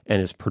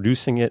 and is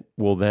producing it,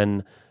 will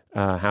then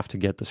have to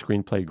get the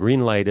screenplay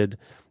green-lighted.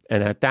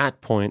 And at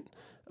that point,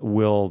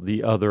 will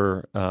the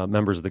other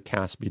members of the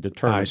cast be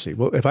determined? I see.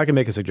 Well, if I can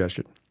make a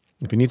suggestion,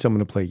 if you need someone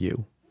to play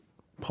you,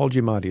 Paul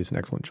Giamatti is an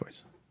excellent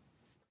choice.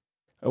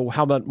 Oh,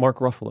 how about Mark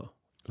Ruffalo?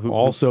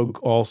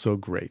 Also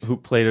great. Who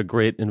played a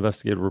great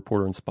investigative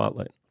reporter in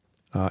Spotlight.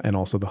 And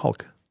also the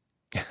Hulk.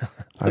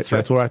 That's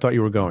where I thought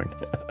you were going.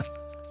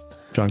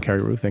 John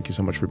Carreyrou, thank you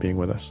so much for being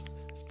with us.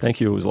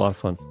 Thank you. It was a lot of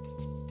fun.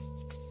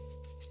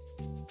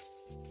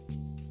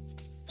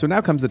 So now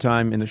comes the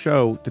time in the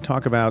show to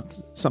talk about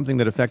something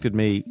that affected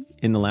me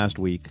in the last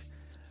week.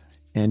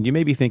 And you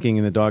may be thinking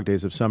in the dog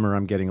days of summer,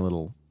 I'm getting a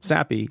little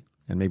sappy,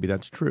 and maybe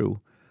that's true.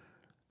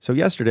 So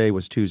yesterday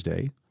was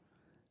Tuesday,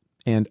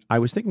 and I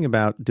was thinking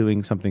about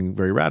doing something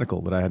very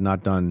radical that I had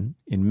not done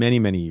in many,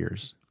 many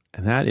years.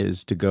 And that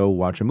is to go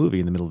watch a movie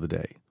in the middle of the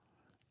day.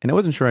 And I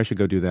wasn't sure I should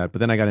go do that, but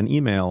then I got an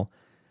email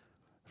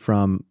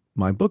from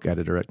my book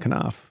editor at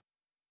Knopf,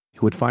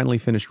 who had finally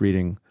finished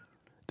reading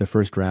the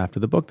first draft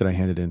of the book that I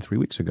handed in 3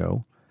 weeks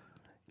ago.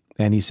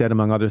 And he said,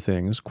 among other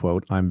things,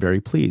 quote, "I'm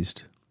very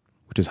pleased,"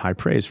 which is high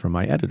praise from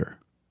my editor.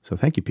 So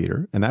thank you,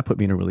 Peter. And that put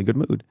me in a really good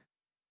mood.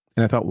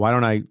 And I thought, why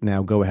don't I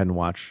now go ahead and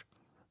watch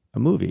a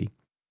movie?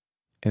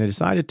 And I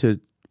decided to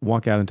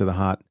walk out into the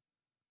hot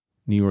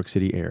New York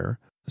City air.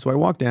 So I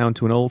walked down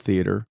to an old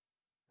theater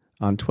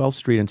on 12th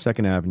Street and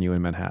 2nd Avenue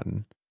in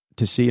Manhattan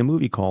to see a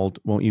movie called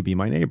Won't You Be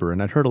My Neighbor?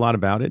 And I'd heard a lot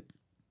about it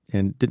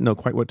and didn't know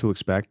quite what to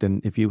expect.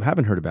 And if you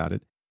haven't heard about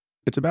it,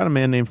 it's about a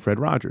man named Fred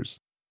Rogers,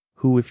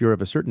 who, if you're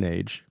of a certain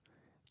age,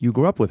 you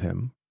grew up with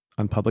him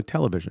on public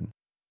television.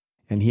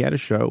 And he had a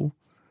show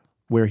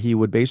where he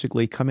would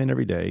basically come in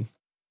every day,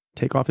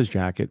 take off his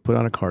jacket, put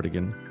on a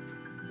cardigan,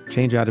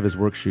 change out of his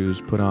work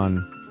shoes, put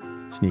on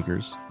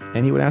sneakers,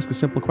 and he would ask a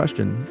simple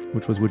question,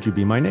 which was, would you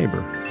be my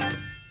neighbor?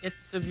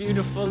 It's a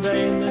beautiful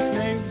day in this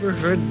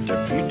neighborhood,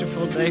 a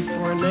beautiful day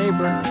for a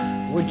neighbor.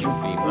 Would you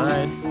be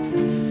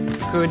mine?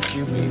 Could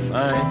you be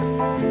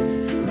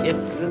mine?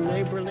 It's a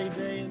neighborly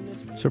day in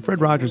this. So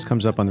Fred Rogers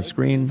comes up on the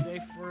screen,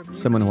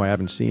 someone who I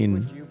haven't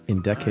seen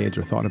in decades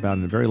or thought about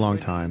in a very long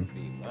time.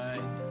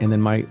 And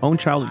then my own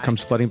childhood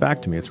comes flooding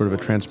back to me. It's sort of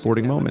a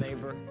transporting moment.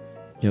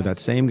 You know, that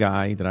same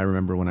guy that I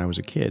remember when I was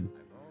a kid.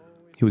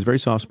 He was very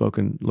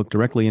soft-spoken, looked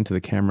directly into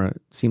the camera,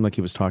 seemed like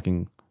he was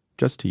talking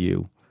just to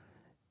you.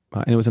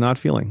 And it was an odd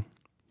feeling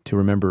to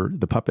remember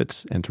the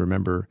puppets and to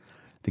remember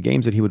the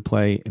games that he would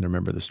play and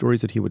remember the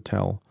stories that he would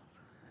tell.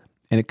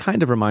 And it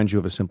kind of reminds you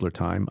of a simpler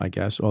time, I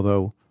guess,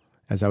 although,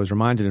 as I was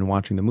reminded in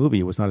watching the movie,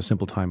 it was not a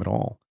simple time at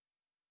all.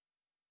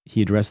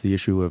 He addressed the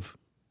issue of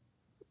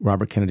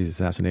Robert Kennedy's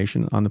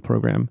assassination on the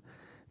program,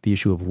 the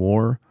issue of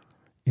war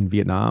in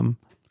Vietnam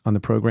on the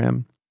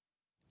program,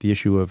 the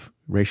issue of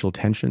racial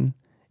tension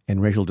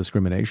and racial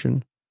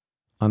discrimination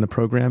on the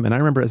program. And I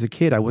remember as a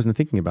kid, I wasn't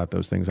thinking about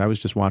those things. I was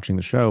just watching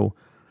the show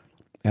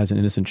as an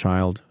innocent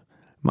child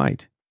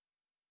might.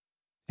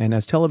 And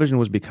as television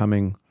was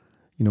becoming,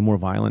 more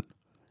violent,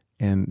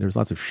 and there's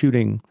lots of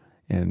shooting,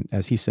 and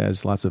as he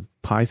says, lots of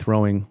pie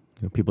throwing,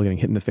 people getting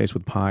hit in the face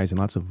with pies, and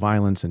lots of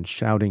violence and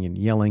shouting and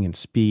yelling and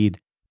speed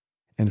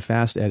and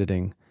fast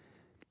editing,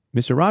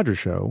 Mr. Rogers'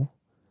 show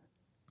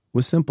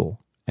was simple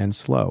and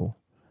slow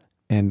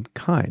and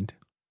kind.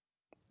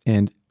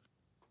 And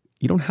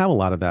you don't have a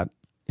lot of that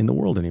in the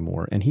world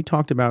anymore. And he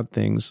talked about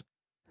things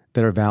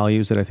that are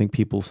values that I think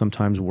people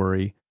sometimes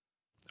worry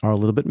are a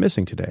little bit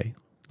missing today,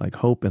 like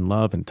hope and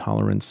love and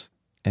tolerance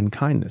and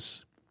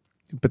kindness.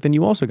 But then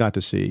you also got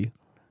to see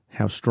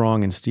how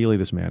strong and steely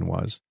this man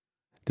was.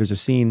 There's a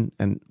scene,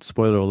 and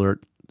spoiler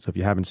alert, so if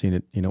you haven't seen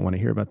it, you don't want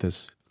to hear about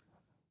this,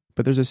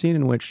 but there's a scene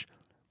in which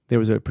there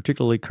was a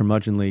particularly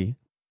curmudgeonly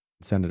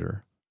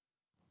senator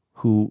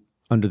who,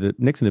 under the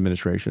Nixon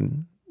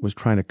administration, was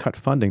trying to cut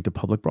funding to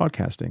public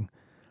broadcasting.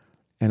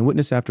 And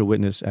witness after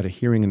witness at a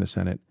hearing in the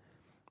Senate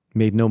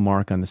made no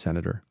mark on the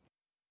senator.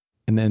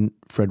 And then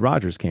Fred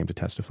Rogers came to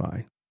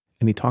testify.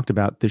 And he talked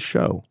about this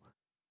show.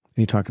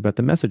 And he talked about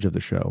the message of the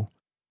show.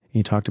 And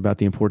he talked about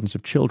the importance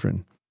of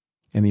children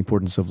and the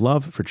importance of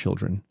love for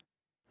children.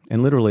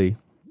 And literally,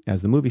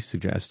 as the movie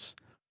suggests,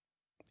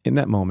 In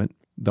that moment,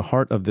 the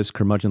heart of this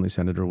curmudgeonly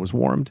senator was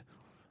warmed,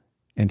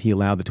 and he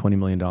allowed the $20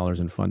 million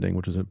in funding,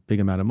 which was a big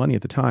amount of money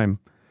at the time,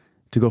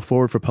 to go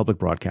forward for public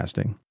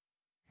broadcasting.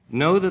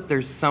 Know that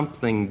there's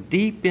something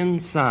deep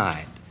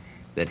inside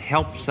that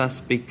helps us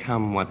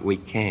become what we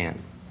can.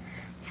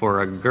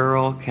 For a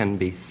girl can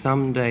be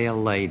someday a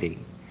lady,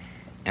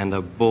 and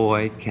a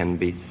boy can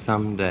be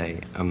someday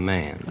a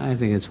man. I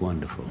think it's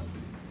wonderful.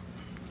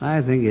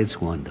 I think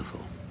it's wonderful.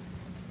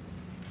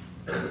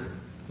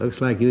 Looks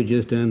like you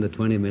just earned the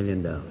 $20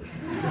 million.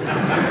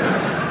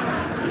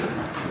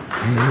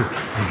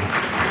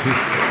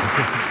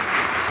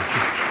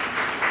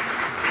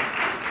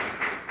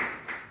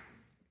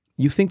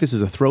 You think this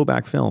is a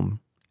throwback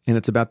film, and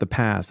it's about the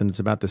past, and it's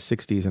about the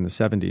 60s and the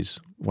 70s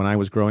when I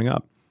was growing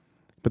up.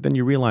 But then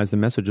you realize the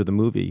message of the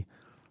movie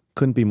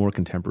couldn't be more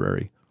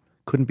contemporary,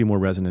 couldn't be more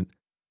resonant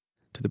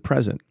to the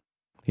present.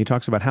 He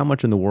talks about how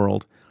much in the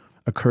world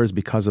occurs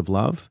because of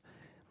love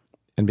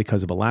and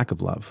because of a lack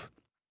of love.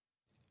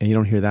 And you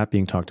don't hear that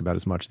being talked about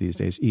as much these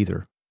days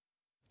either.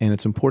 And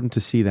it's important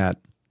to see that,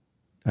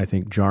 I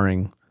think,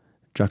 jarring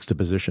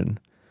juxtaposition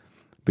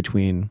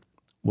between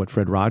what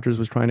Fred Rogers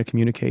was trying to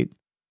communicate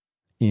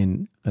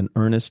in an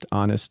earnest,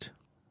 honest,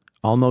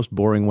 almost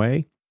boring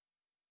way,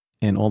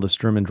 and all the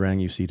Sturm und Drang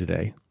you see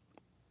today.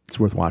 It's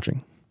worth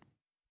watching.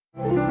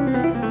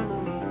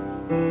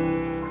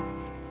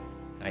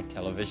 Hi,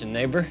 television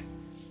neighbor.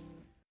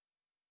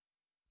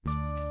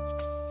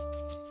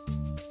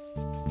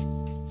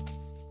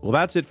 Well,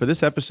 that's it for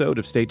this episode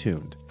of Stay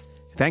Tuned.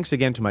 Thanks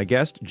again to my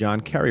guest, John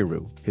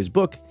Carreyrou. His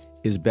book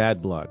is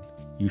Bad Blood.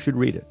 You should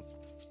read it.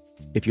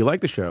 If you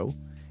like the show,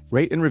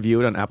 rate and review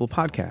it on Apple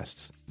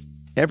Podcasts.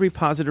 Every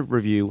positive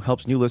review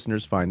helps new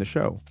listeners find the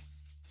show.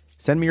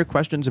 Send me your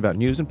questions about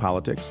news and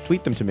politics.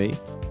 Tweet them to me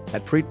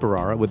at Preet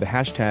Bharara with the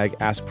hashtag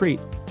AskPreet,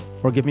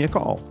 or give me a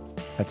call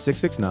at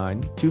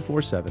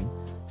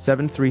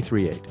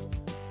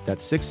 669-247-7338.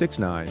 That's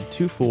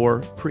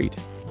 669-24-PREET.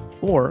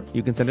 Or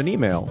you can send an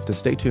email to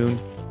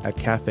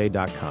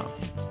staytuned@cafe.com.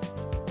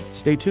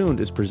 Stay Tuned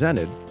is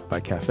presented by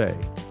Cafe.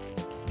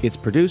 It's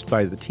produced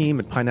by the team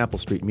at Pineapple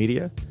Street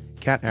Media,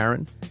 Kat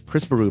Aaron,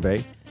 Chris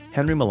Berube,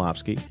 Henry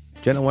Malofsky,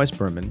 Jenna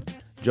Weiss-Berman,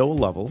 Joel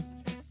Lovell,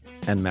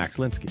 and Max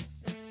Linsky,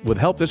 with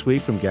help this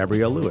week from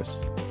Gabrielle Lewis.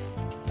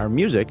 Our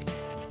music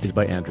is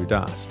by Andrew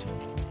Dost.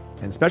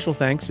 And special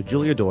thanks to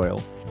Julia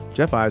Doyle,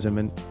 Jeff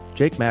Eisenman,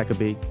 Jake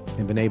Maccabee,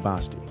 and Vinay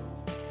Basti.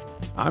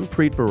 I'm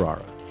Preet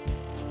Bharara.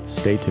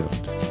 Stay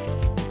tuned.